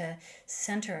ourselves, to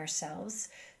center ourselves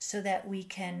so that we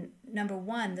can, number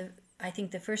one, I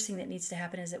think the first thing that needs to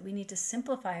happen is that we need to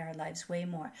simplify our lives way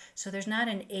more. So there's not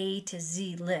an A to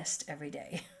Z list every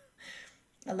day.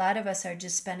 A lot of us are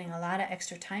just spending a lot of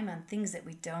extra time on things that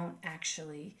we don't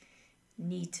actually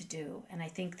need to do. And I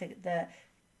think that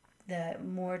the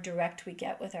more direct we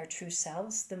get with our true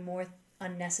selves, the more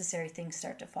unnecessary things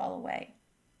start to fall away.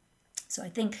 So I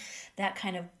think that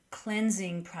kind of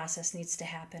cleansing process needs to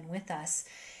happen with us.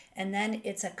 And then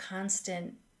it's a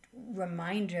constant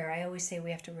reminder. I always say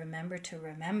we have to remember to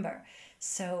remember.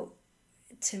 So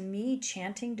to me,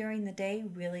 chanting during the day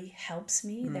really helps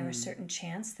me. There are certain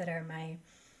chants that are my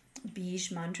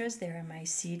bij mantras, they are my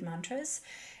seed mantras.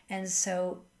 And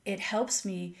so it helps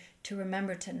me to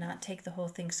remember to not take the whole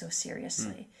thing so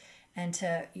seriously. And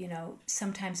to, you know,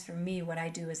 sometimes for me, what I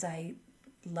do is I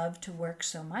love to work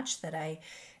so much that and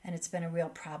it's been a real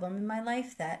problem in my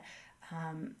life that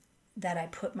I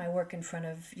put my work in front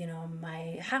of, you know,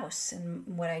 my house and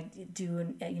what I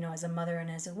do, you know, as a mother and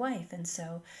as a wife. And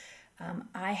so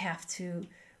I have to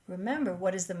remember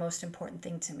what is the most important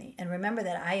thing to me. And remember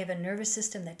that I have a nervous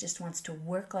system that just wants to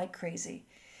work like crazy.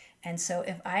 And so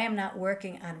if I am not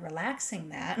working on relaxing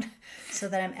that so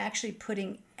that I'm actually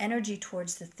putting energy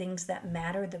towards the things that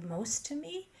matter the most to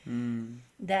me,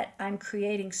 that I'm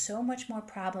creating so much more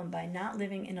problem by not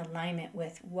living in alignment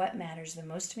with what matters the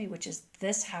most to me, which is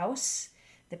this house,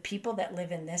 the people that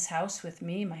live in this house with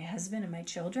me, my husband and my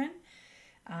children,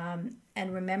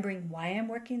 and remembering why I'm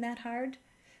working that hard.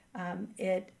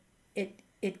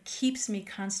 It keeps me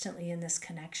constantly in this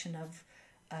connection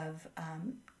of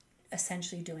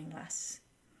essentially doing less.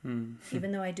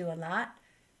 Even though I do a lot,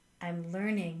 I'm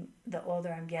learning the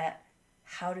older I get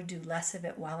how to do less of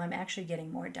it while I'm actually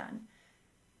getting more done.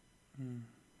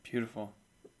 Beautiful.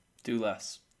 Do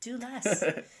less. Do less.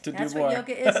 That's what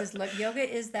yoga is. Yoga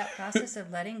is that process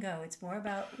of letting go. It's more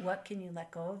about what can you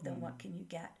let go of than what can you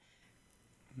get.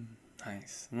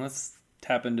 Nice. And let's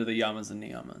tap into the yamas and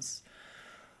niyamas.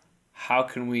 How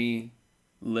can we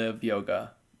live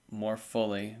yoga more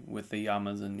fully with the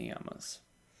yamas and niyamas?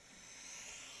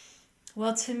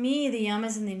 Well, to me, the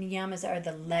yamas and the niyamas are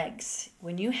the legs.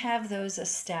 When you have those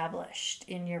established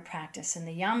in your practice, and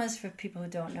the yamas, for people who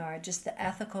don't know, are just the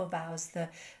ethical vows,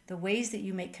 the ways that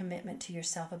you make commitment to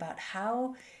yourself about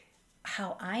how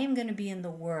I am going to be in the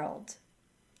world.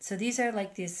 So these are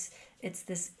like this, it's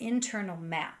this internal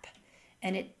map,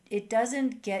 and it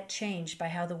doesn't get changed by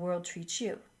how the world treats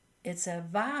you. It's a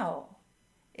vow.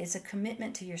 It's a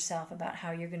commitment to yourself about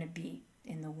how you're going to be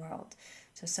in the world.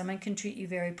 So someone can treat you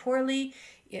very poorly.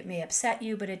 It may upset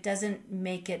you, but it doesn't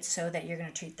make it so that you're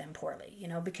going to treat them poorly, you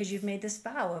know, because you've made this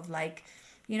vow of like,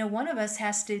 you know, one of us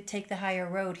has to take the higher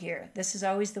road here. This is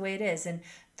always the way it is. And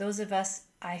those of us,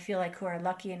 I feel like, who are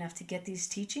lucky enough to get these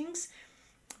teachings,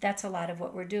 that's a lot of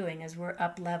what we're doing is we're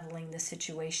up-leveling the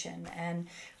situation. And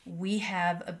we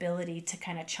have ability to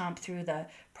kind of chomp through the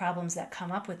problems that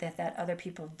come up with it that other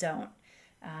people don't.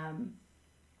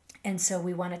 And so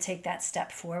we want to take that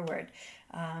step forward.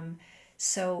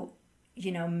 So,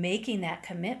 making that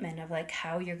commitment of like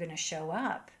how you're going to show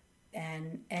up,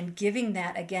 and giving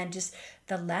that, again, just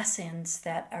the lessons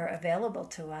that are available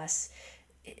to us.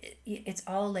 It's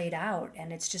all laid out,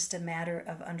 and it's just a matter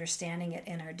of understanding it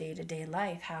in our day-to-day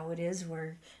life, how it is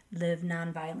we're live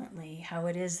nonviolently, how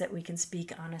it is that we can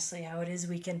speak honestly, how it is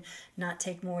we can not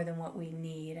take more than what we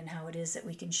need, and how it is that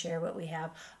we can share what we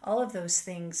have. All of those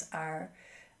things are,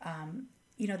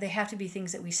 they have to be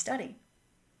things that we study.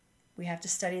 We have to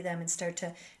study them and start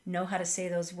to know how to say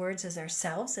those words as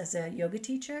ourselves, as a yoga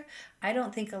teacher. I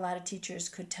don't think a lot of teachers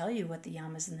could tell you what the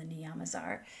yamas and the niyamas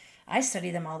are. I study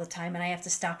them all the time, and I have to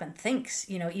stop and think,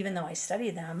 even though I study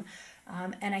them.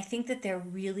 And I think that they're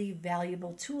really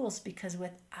valuable tools, because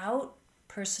without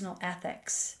personal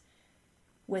ethics,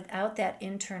 without that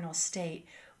internal state,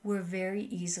 we're very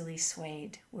easily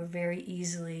swayed. We're very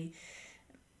easily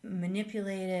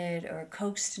manipulated or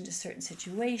coaxed into certain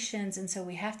situations. And so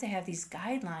we have to have these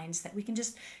guidelines that we can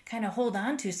just kind of hold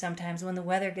on to sometimes when the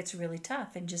weather gets really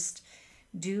tough, and just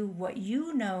do what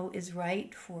is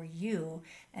right for you,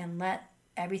 and let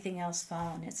everything else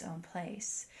fall in its own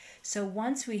place. So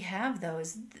once we have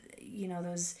those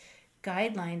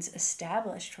guidelines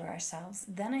established for ourselves,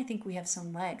 then I think we have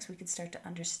some legs. We can start to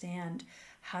understand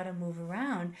how to move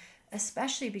around,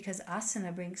 especially because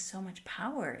asana brings so much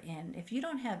power in. If you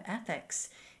don't have ethics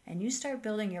and you start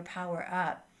building your power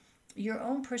up, your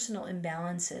own personal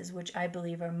imbalances, which I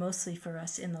believe are mostly for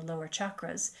us in the lower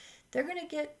chakras, they're going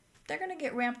to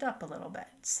get ramped up a little bit.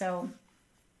 So,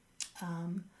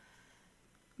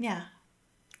 yeah.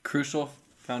 Crucial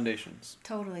foundations.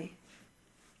 Totally.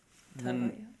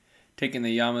 Then taking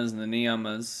the yamas and the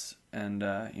niyamas, and,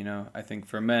 I think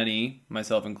for many,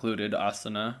 myself included,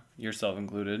 asana, yourself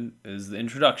included, is the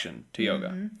introduction to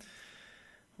yoga.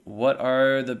 What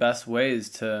are the best ways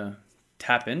to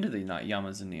tap into the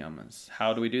yamas and niyamas?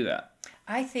 How do we do that?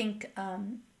 I think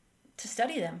to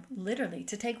study them, literally,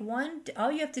 to take one.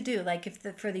 All you have to do,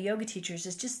 like for the yoga teachers,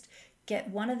 is just get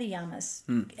one of the yamas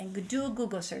and do a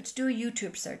Google search, do a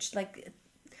YouTube search, like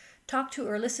talk to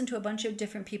or listen to a bunch of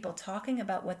different people talking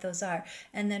about what those are,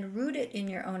 and then root it in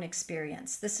your own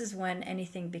experience. This is when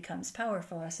anything becomes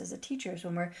powerful us as a teachers,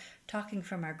 when we're talking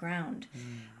from our ground.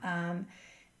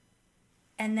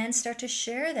 And then start to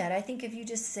share that. I think if you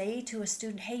just say to a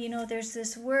student, hey, there's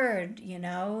this word,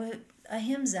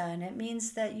 ahimsa, and it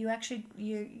means that you actually,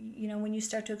 when you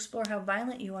start to explore how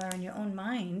violent you are in your own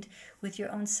mind with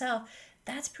your own self,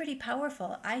 that's pretty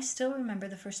powerful. I still remember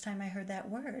the first time I heard that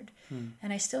word.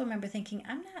 And I still remember thinking,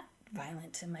 I'm not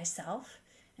violent to myself,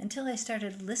 until I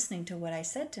started listening to what I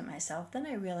said to myself. Then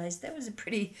I realized there was a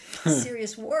pretty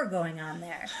serious war going on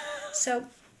there. So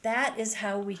that is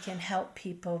how we can help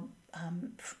people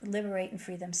liberate and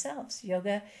free themselves.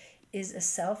 Yoga is a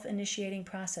self-initiating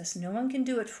process. No one can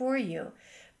do it for you,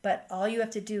 but all you have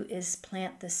to do is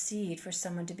plant the seed for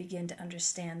someone to begin to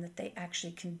understand that they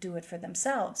actually can do it for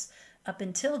themselves. Up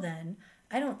until then,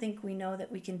 I don't think we know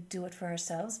that we can do it for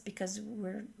ourselves, because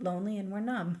we're lonely and we're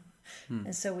numb.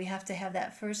 And so we have to have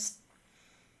that first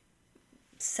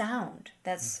sound,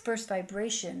 that's first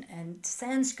vibration. And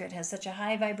Sanskrit has such a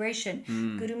high vibration.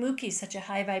 Gurumukhi is such a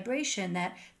high vibration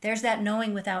that there's that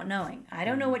knowing without knowing. I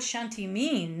don't know what Shanti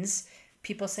means.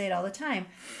 People say it all the time,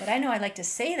 but I know I like to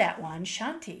say that one,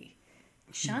 Shanti.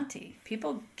 Shanti.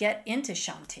 People get into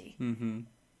Shanti.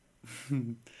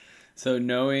 So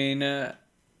knowing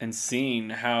and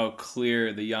seeing how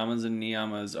clear the yamas and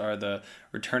niyamas are the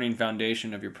returning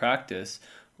foundation of your practice,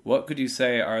 what could you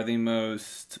say are the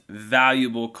most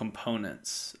valuable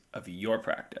components of your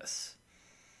practice?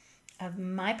 Of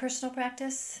my personal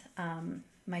practice,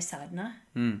 my sadhana,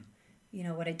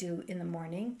 what I do in the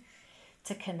morning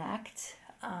to connect.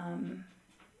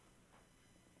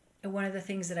 One of the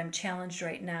things that I'm challenged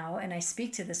right now, and I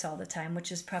speak to this all the time,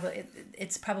 which is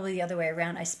it's probably the other way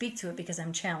around. I speak to it because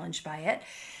I'm challenged by it,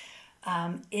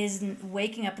 is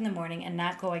waking up in the morning and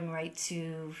not going right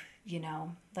to,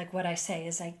 like what I say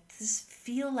is like, just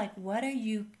feel like, what are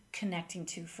you connecting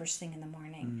to first thing in the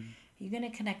morning? Are you going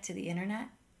to connect to the internet,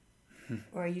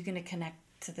 or are you going to connect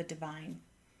to the divine?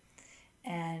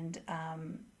 And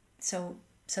so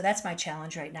that's my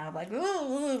challenge right now.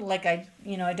 Like, I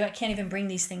can't even bring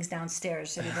these things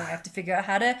downstairs anymore. I have to figure out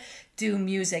how to do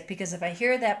music, because if I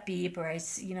hear that beep, or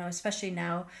especially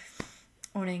now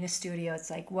owning a studio, it's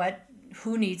like,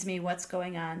 who needs me? What's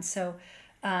going on? So,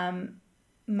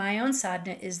 my own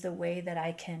sadhana is the way that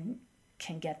I can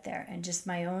get there, and just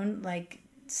my own, like,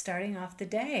 starting off the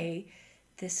day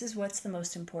this is what's the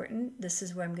most important. This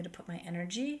is where I'm going to put my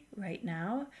energy right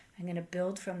now. I'm going to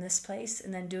build from this place,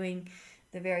 and then doing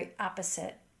the very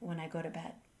opposite when I go to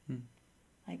bed.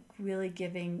 Like really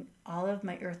giving all of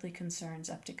my earthly concerns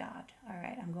up to God. All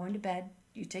right, I'm going to bed.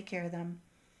 You take care of them.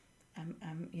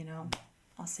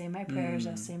 I'll say my prayers.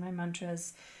 I'll say my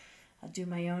mantras. I'll do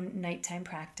my own nighttime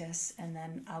practice, and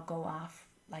then I'll go off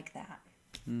like that.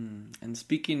 And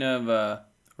speaking of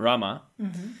Rama,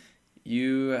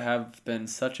 you have been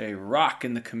such a rock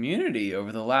in the community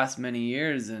over the last many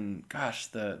years, and gosh,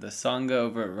 the Sangha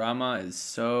over at Rama is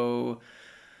so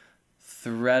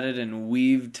threaded and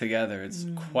weaved together. It's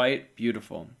quite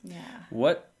beautiful. Yeah.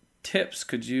 What tips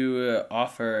could you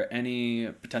offer any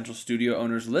potential studio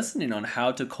owners listening on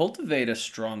how to cultivate a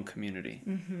strong community?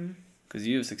 Because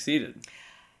you have succeeded.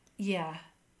 Yeah.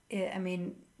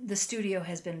 The studio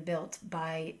has been built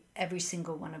by every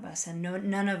single one of us, and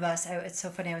none of us, it's so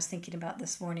funny, I was thinking about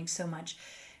this morning so much.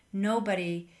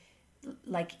 Nobody,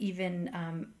 like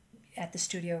even at the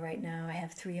studio right now, I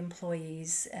have 3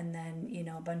 employees, and then,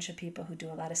 a bunch of people who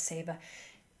do a lot of seva.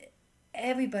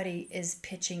 Everybody is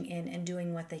pitching in and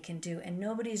doing what they can do, and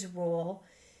nobody's role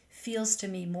feels to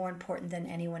me more important than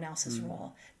anyone else's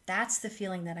role. That's the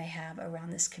feeling that I have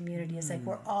around this community. It's like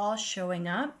we're all showing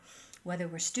up, whether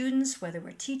we're students, whether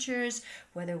we're teachers,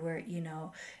 whether we're,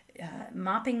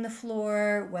 mopping the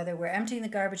floor, whether we're emptying the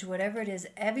garbage, whatever it is,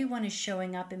 everyone is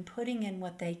showing up and putting in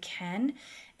what they can.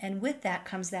 And with that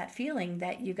comes that feeling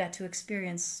that you got to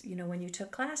experience, when you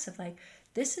took class of like,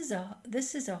 this is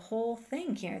a whole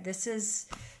thing here. This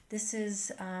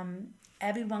is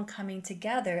everyone coming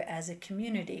together as a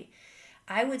community.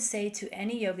 I would say to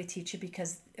any yoga teacher,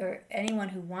 or anyone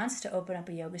who wants to open up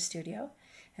a yoga studio,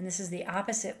 and this is the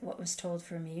opposite what was told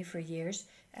for me for years,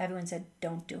 everyone said,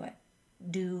 don't do it.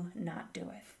 Do not do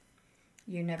it.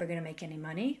 You're never going to make any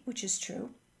money, which is true.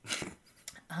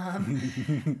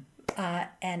 And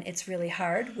it's really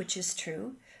hard, which is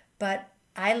true. But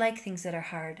I like things that are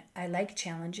hard. I like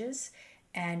challenges.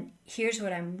 And here's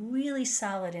what I'm really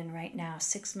solid in right now,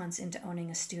 6 months into owning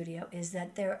a studio, is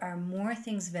that there are more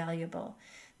things valuable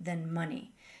than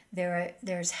money.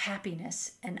 There's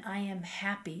happiness, and I am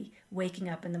happy waking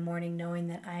up in the morning knowing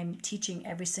that I'm teaching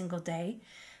every single day.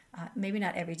 Maybe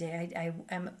not every day. I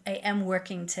am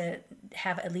working to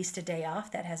have at least a day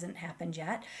off. That hasn't happened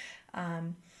yet.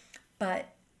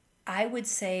 But I would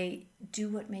say do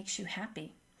what makes you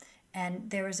happy. And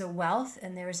there is a wealth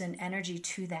and there is an energy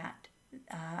to that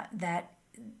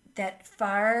that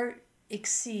far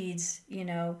exceeds,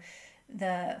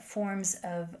 the forms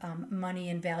of money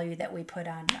and value that we put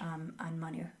on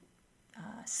money.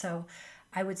 So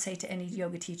I would say to any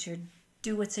yoga teacher,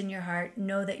 do what's in your heart.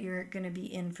 Know that you're going to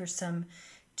be in for some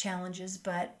challenges,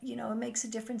 but, it makes a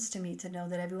difference to me to know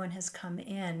that everyone has come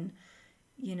in,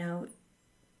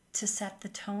 to set the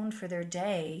tone for their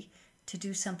day, to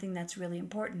do something that's really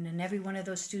important. And every one of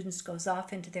those students goes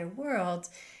off into their world,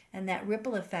 and that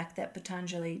ripple effect that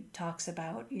Patanjali talks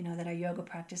about, that our yoga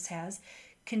practice has,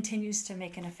 continues to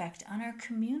make an effect on our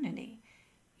community.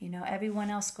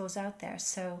 Everyone else goes out there.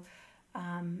 So,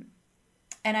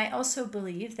 and I also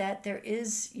believe that there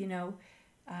is,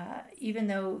 even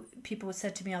though people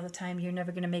said to me all the time, you're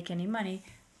never going to make any money,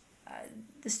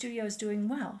 the studio is doing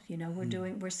well.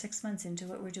 We're 6 months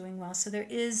into it, we're doing well. So there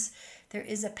is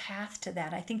a path to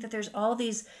that. I think that there's all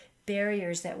these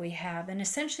barriers that we have, and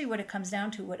essentially what it comes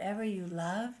down to, whatever you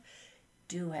love,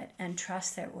 do it, and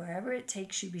trust that wherever it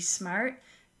takes you, be smart,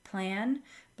 plan,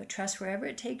 but trust wherever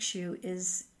it takes you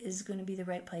is going to be the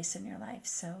right place in your life.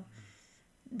 So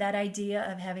that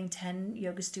idea of having 10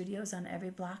 yoga studios on every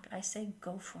block, I say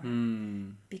go for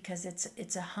it, because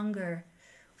it's a hunger.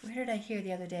 Where did I hear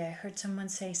the other day? I heard someone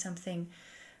say something.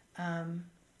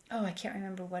 I can't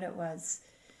remember what it was.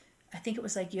 I think it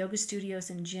was like yoga studios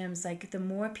and gyms. Like the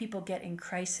more people get in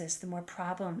crisis, the more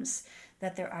problems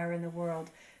that there are in the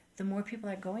world, the more people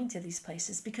are going to these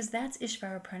places, because that's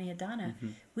Ishvara Pranayadana.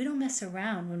 We don't mess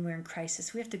around when we're in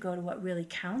crisis. We have to go to what really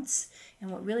counts,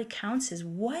 and what really counts is,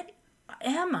 what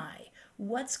am I?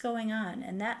 What's going on?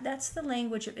 And that's the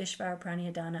language of Ishvara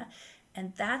Pranayadana.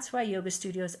 And that's why yoga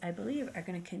studios, I believe, are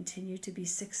going to continue to be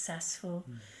successful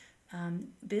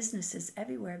businesses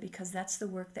everywhere, because that's the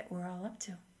work that we're all up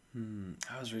to.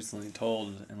 I was recently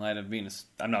told, in light of being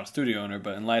I'm not a studio owner,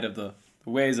 but in light of the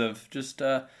ways of just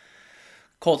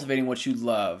cultivating what you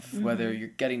love, whether you're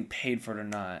getting paid for it or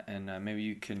not, and maybe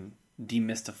you can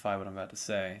demystify what I'm about to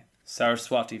say.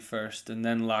 Saraswati first, and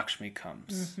then Lakshmi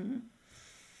comes.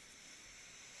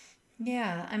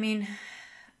 Yeah,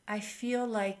 I feel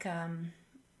like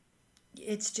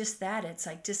it's just that. It's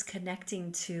like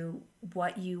disconnecting to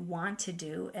what you want to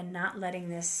do and not letting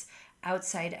this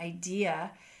outside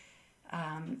idea.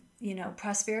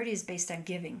 Prosperity is based on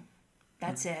giving.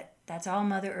 That's it. That's all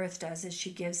Mother Earth does, is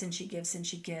she gives and she gives and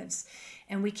she gives.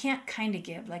 And we can't kind of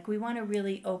give. Like, we want to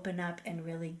really open up and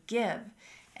really give.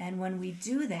 And when we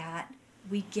do that,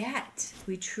 we get.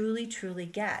 We truly, truly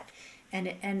get.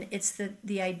 And it's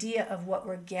the idea of what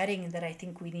we're getting that I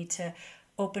think we need to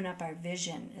open up our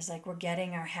vision. Is like, we're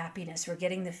getting our happiness. We're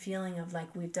getting the feeling of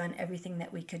like we've done everything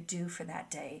that we could do for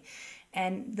that day.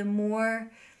 And the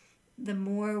more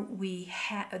we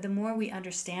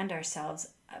understand ourselves,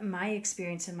 my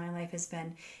experience in my life has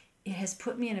been, it has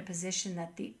put me in a position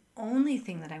that the only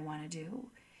thing that I want to do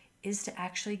is to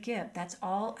actually give. That's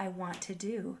all I want to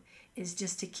do, is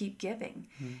just to keep giving.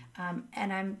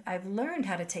 And I've learned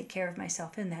how to take care of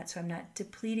myself in that, so I'm not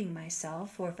depleting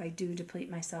myself, or if I do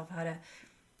deplete myself, how to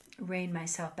rein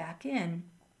myself back in.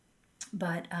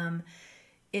 But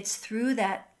it's through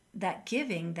that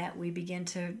giving that we begin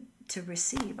to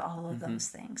receive all of those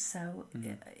things. So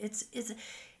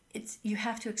it's you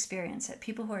have to experience it.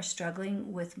 People who are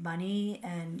struggling with money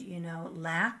and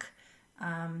lack,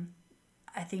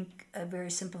 I think a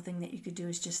very simple thing that you could do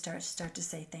is just start to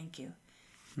say thank you.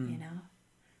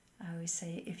 I always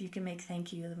say, if you can make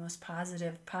thank you the most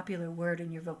positive, popular word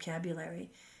in your vocabulary,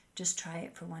 just try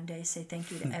it for one day. Say thank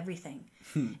you to everything.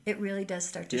 It really does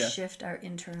start to shift our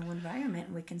internal environment,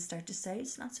 and we can start to say,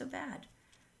 it's not so bad.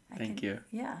 Thank you.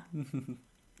 Yeah.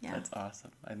 Yeah. That's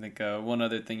awesome. I think one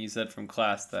other thing you said from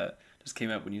class that just came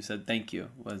up when you said thank you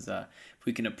was if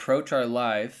we can approach our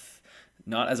life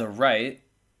not as a right,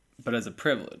 but as a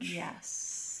privilege.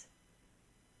 Yes.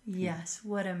 Yes.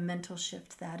 What a mental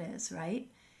shift that is, right?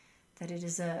 That it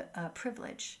is a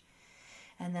privilege.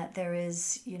 And that there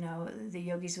is, the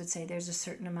yogis would say there's a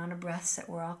certain amount of breaths that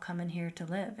we're all coming here to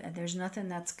live. And there's nothing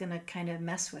that's going to kind of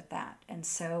mess with that. And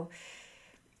so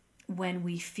when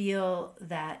we feel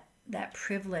that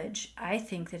privilege, I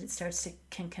think that it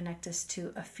can connect us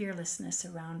to a fearlessness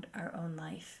around our own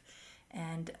life,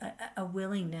 and a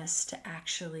willingness to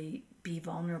actually be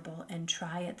vulnerable and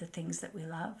try at the things that we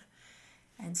love.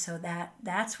 And so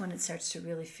that's when it starts to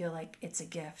really feel like it's a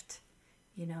gift,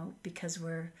 because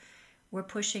we're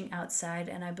pushing outside.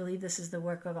 And I believe this is the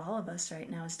work of all of us right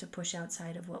now, is to push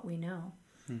outside of what we know.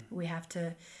 We have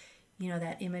to,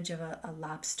 that image of a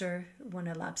lobster, when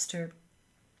a lobster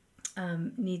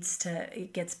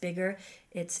it gets bigger,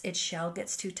 its shell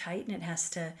gets too tight and it has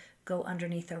to go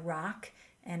underneath a rock,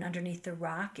 and underneath the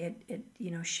rock it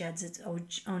sheds its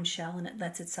own shell, and it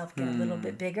lets itself get a little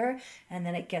bit bigger, and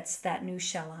then it gets that new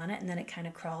shell on it, and then it kind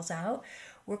of crawls out.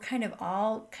 We're kind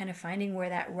of finding where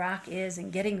that rock is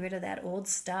and getting rid of that old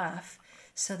stuff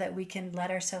so that we can let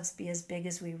ourselves be as big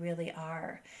as we really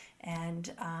are.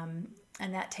 And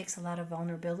that takes a lot of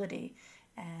vulnerability.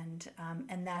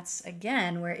 And that's,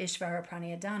 again, where Ishvara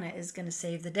Pranayadana is going to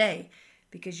save the day,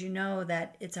 because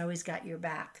that it's always got your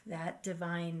back. That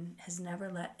divine has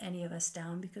never let any of us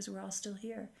down, because we're all still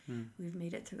here. We've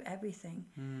made it through everything.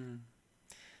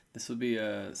 This will be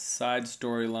a side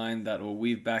storyline that will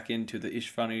weave back into the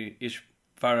Ishvara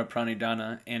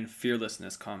Pranayadana and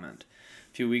fearlessness comment.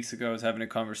 A few weeks ago, I was having a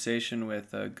conversation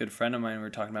with a good friend of mine. We were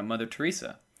talking about Mother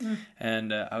Teresa.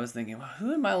 And I was thinking, well,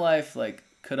 who in my life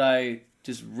could I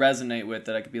just resonate with,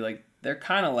 that I could be like, they're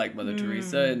kind of like Mother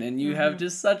Teresa, and you have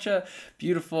just such a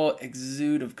beautiful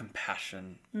exude of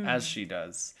compassion as she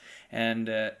does.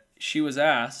 And she was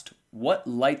asked, what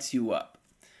lights you up?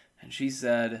 And she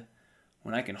said,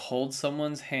 when I can hold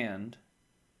someone's hand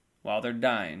while they're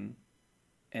dying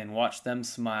and watch them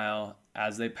smile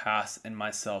as they pass, and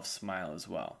myself smile as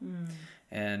well.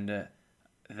 And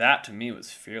that to me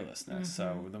was fearlessness.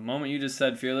 So the moment you just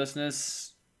said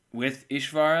fearlessness with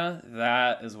Ishvara,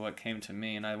 that is what came to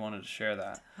me, and I wanted to share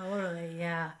that. Totally,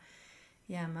 yeah.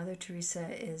 Yeah, Mother Teresa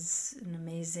is an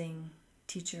amazing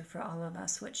teacher for all of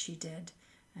us, what she did.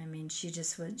 I mean, she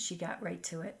got right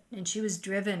to it. And she was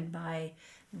driven by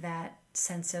that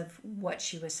sense of what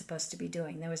she was supposed to be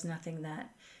doing. There was nothing that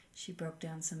she broke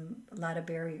down a lot of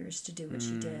barriers to do what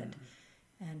she did,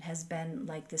 and has been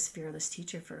like this fearless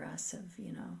teacher for us of,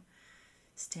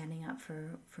 standing up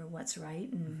for what's right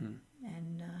and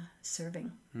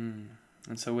serving. And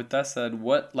so with that said,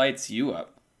 what lights you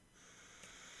up?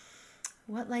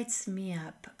 What lights me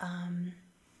up?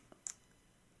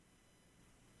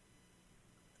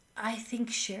 I think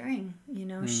sharing,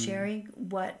 sharing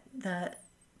what the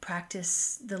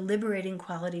practice, the liberating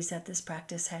qualities that this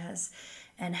practice has,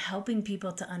 and helping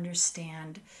people to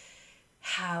understand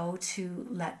how to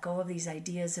let go of these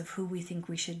ideas of who we think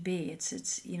we should be. It's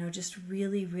just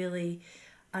really, really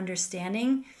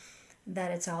understanding that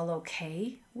it's all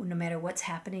okay, no matter what's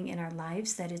happening in our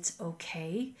lives, that it's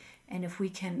okay, And if we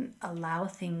can allow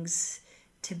things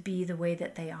to be the way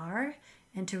that they are,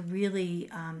 and to really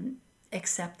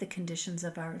accept the conditions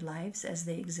of our lives as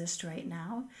they exist right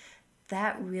now,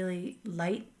 that really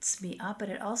lights me up, but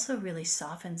it also really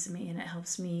softens me, and it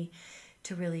helps me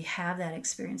to really have that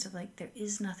experience of like, there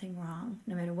is nothing wrong,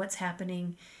 no matter what's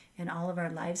happening in all of our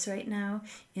lives right now,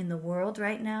 in the world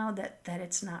right now, that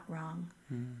it's not wrong.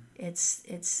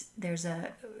 There's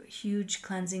a huge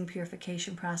cleansing,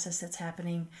 purification process that's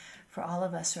happening for all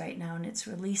of us right now, and it's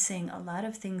releasing a lot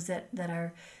of things that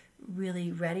are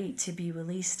really ready to be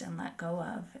released and let go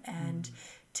of. And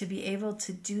to be able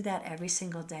to do that every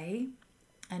single day,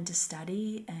 and to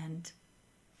study, and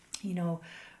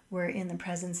we're in the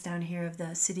presence down here of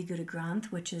the Siddhi Guru Granth,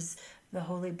 which is the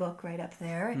holy book right up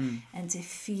there, and to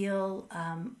feel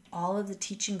all of the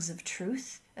teachings of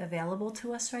truth available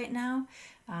to us right now.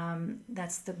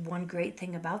 That's the one great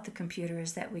thing about the computer,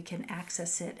 is that we can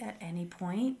access it at any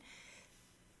point.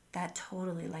 That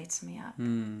totally lights me up.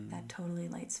 That totally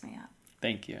lights me up.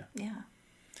 Thank you. Yeah.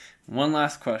 One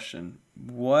last question.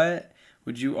 What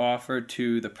would you offer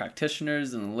to the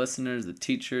practitioners and the listeners, the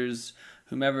teachers,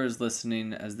 whomever is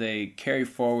listening, as they carry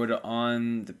forward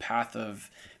on the path of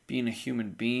being a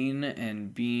human being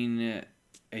and being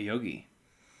a yogi?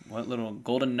 What little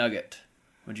golden nugget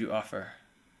would you offer?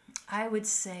 I would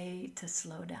say to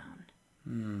slow down.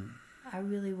 I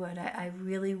really would. I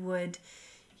really would,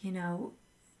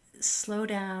 slow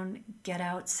down, get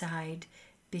outside,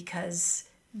 because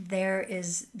there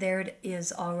it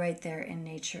is all right there in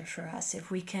nature for us.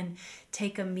 If we can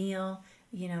take a meal,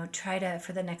 try to,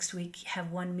 for the next week,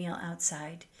 have one meal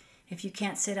outside. If you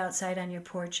can't sit outside on your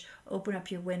porch, open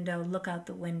up your window, look out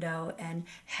the window, and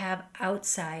have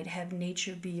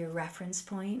nature be your reference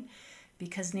point,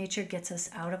 because nature gets us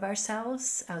out of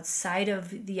ourselves, outside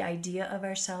of the idea of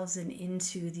ourselves, and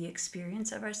into the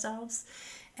experience of ourselves.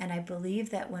 And I believe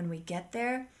that when we get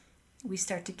there, we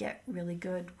start to get really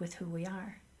good with who we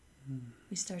are.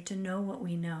 We start to know what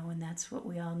we know, and that's what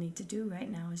we all need to do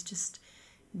right now, is just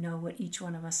know what each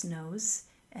one of us knows,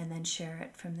 and then share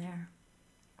it from there.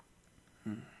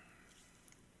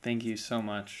 Thank you so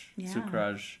much, Yeah.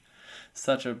 Sukhraj.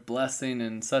 Such a blessing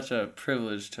and such a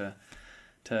privilege to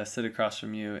sit across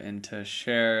from you and to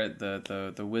share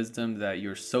the wisdom that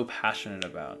you're so passionate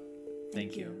about.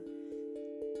 Thank you.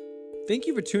 Thank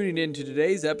you for tuning in to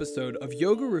today's episode of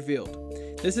Yoga Revealed.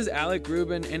 This is Alec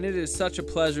Rubin, and it is such a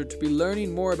pleasure to be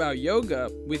learning more about yoga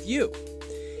with you.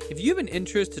 If you have an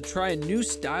interest to try a new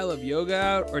style of yoga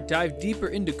out or dive deeper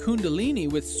into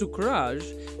Kundalini with Sukhraj,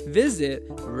 visit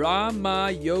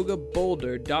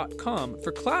ramayogaboulder.com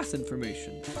for class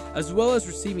information, as well as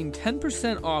receiving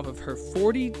 10% off of her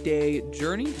 40-day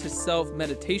Journey to Self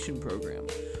meditation program,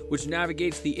 which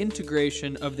navigates the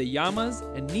integration of the yamas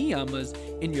and niyamas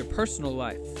in your personal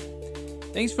life.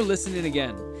 Thanks for listening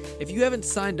again. If you haven't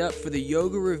signed up for the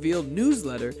Yoga Revealed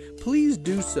newsletter, please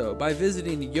do so by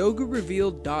visiting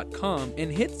yogarevealed.com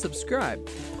and hit subscribe.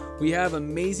 We have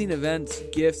amazing events,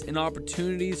 gifts, and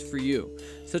opportunities for you,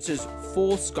 such as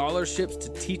full scholarships to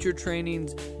teacher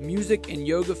trainings, music and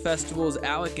yoga festivals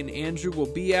Alec and Andrew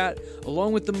will be at,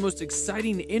 along with the most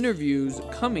exciting interviews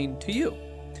coming to you.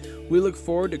 We look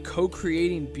forward to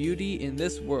co-creating beauty in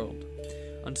this world.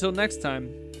 Until next time,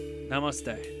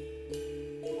 namaste.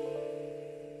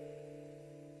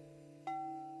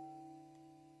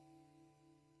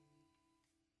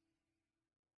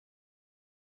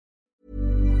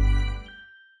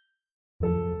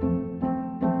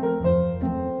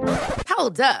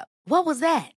 Hold up. What was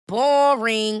that?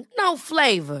 Boring. No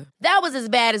flavor. That was as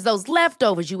bad as those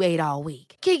leftovers you ate all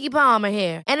week. Keke Palmer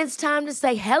here. And it's time to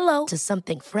say hello to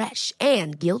something fresh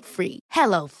and guilt-free.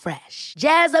 Hello Fresh.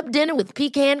 Jazz up dinner with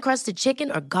pecan-crusted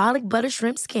chicken or garlic butter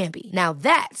shrimp scampi. Now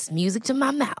that's music to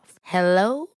my mouth.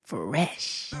 Hello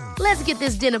Fresh. Let's get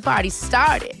this dinner party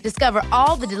started. Discover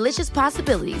all the delicious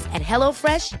possibilities at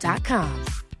HelloFresh.com.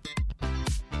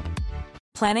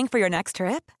 Planning for your next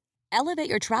trip? Elevate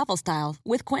your travel style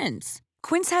with Quince.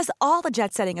 Quince has all the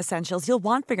jet-setting essentials you'll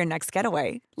want for your next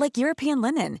getaway, like European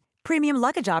linen, premium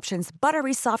luggage options,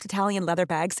 buttery soft Italian leather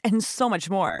bags, and so much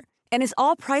more. And is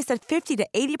all priced at 50 to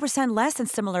 80% less than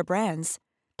similar brands.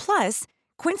 Plus,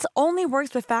 Quince only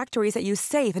works with factories that use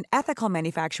safe and ethical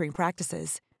manufacturing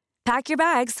practices. Pack your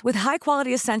bags with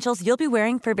high-quality essentials you'll be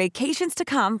wearing for vacations to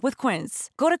come with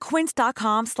Quince. Go to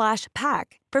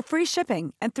quince.com/pack for free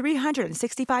shipping and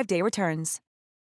 365-day returns.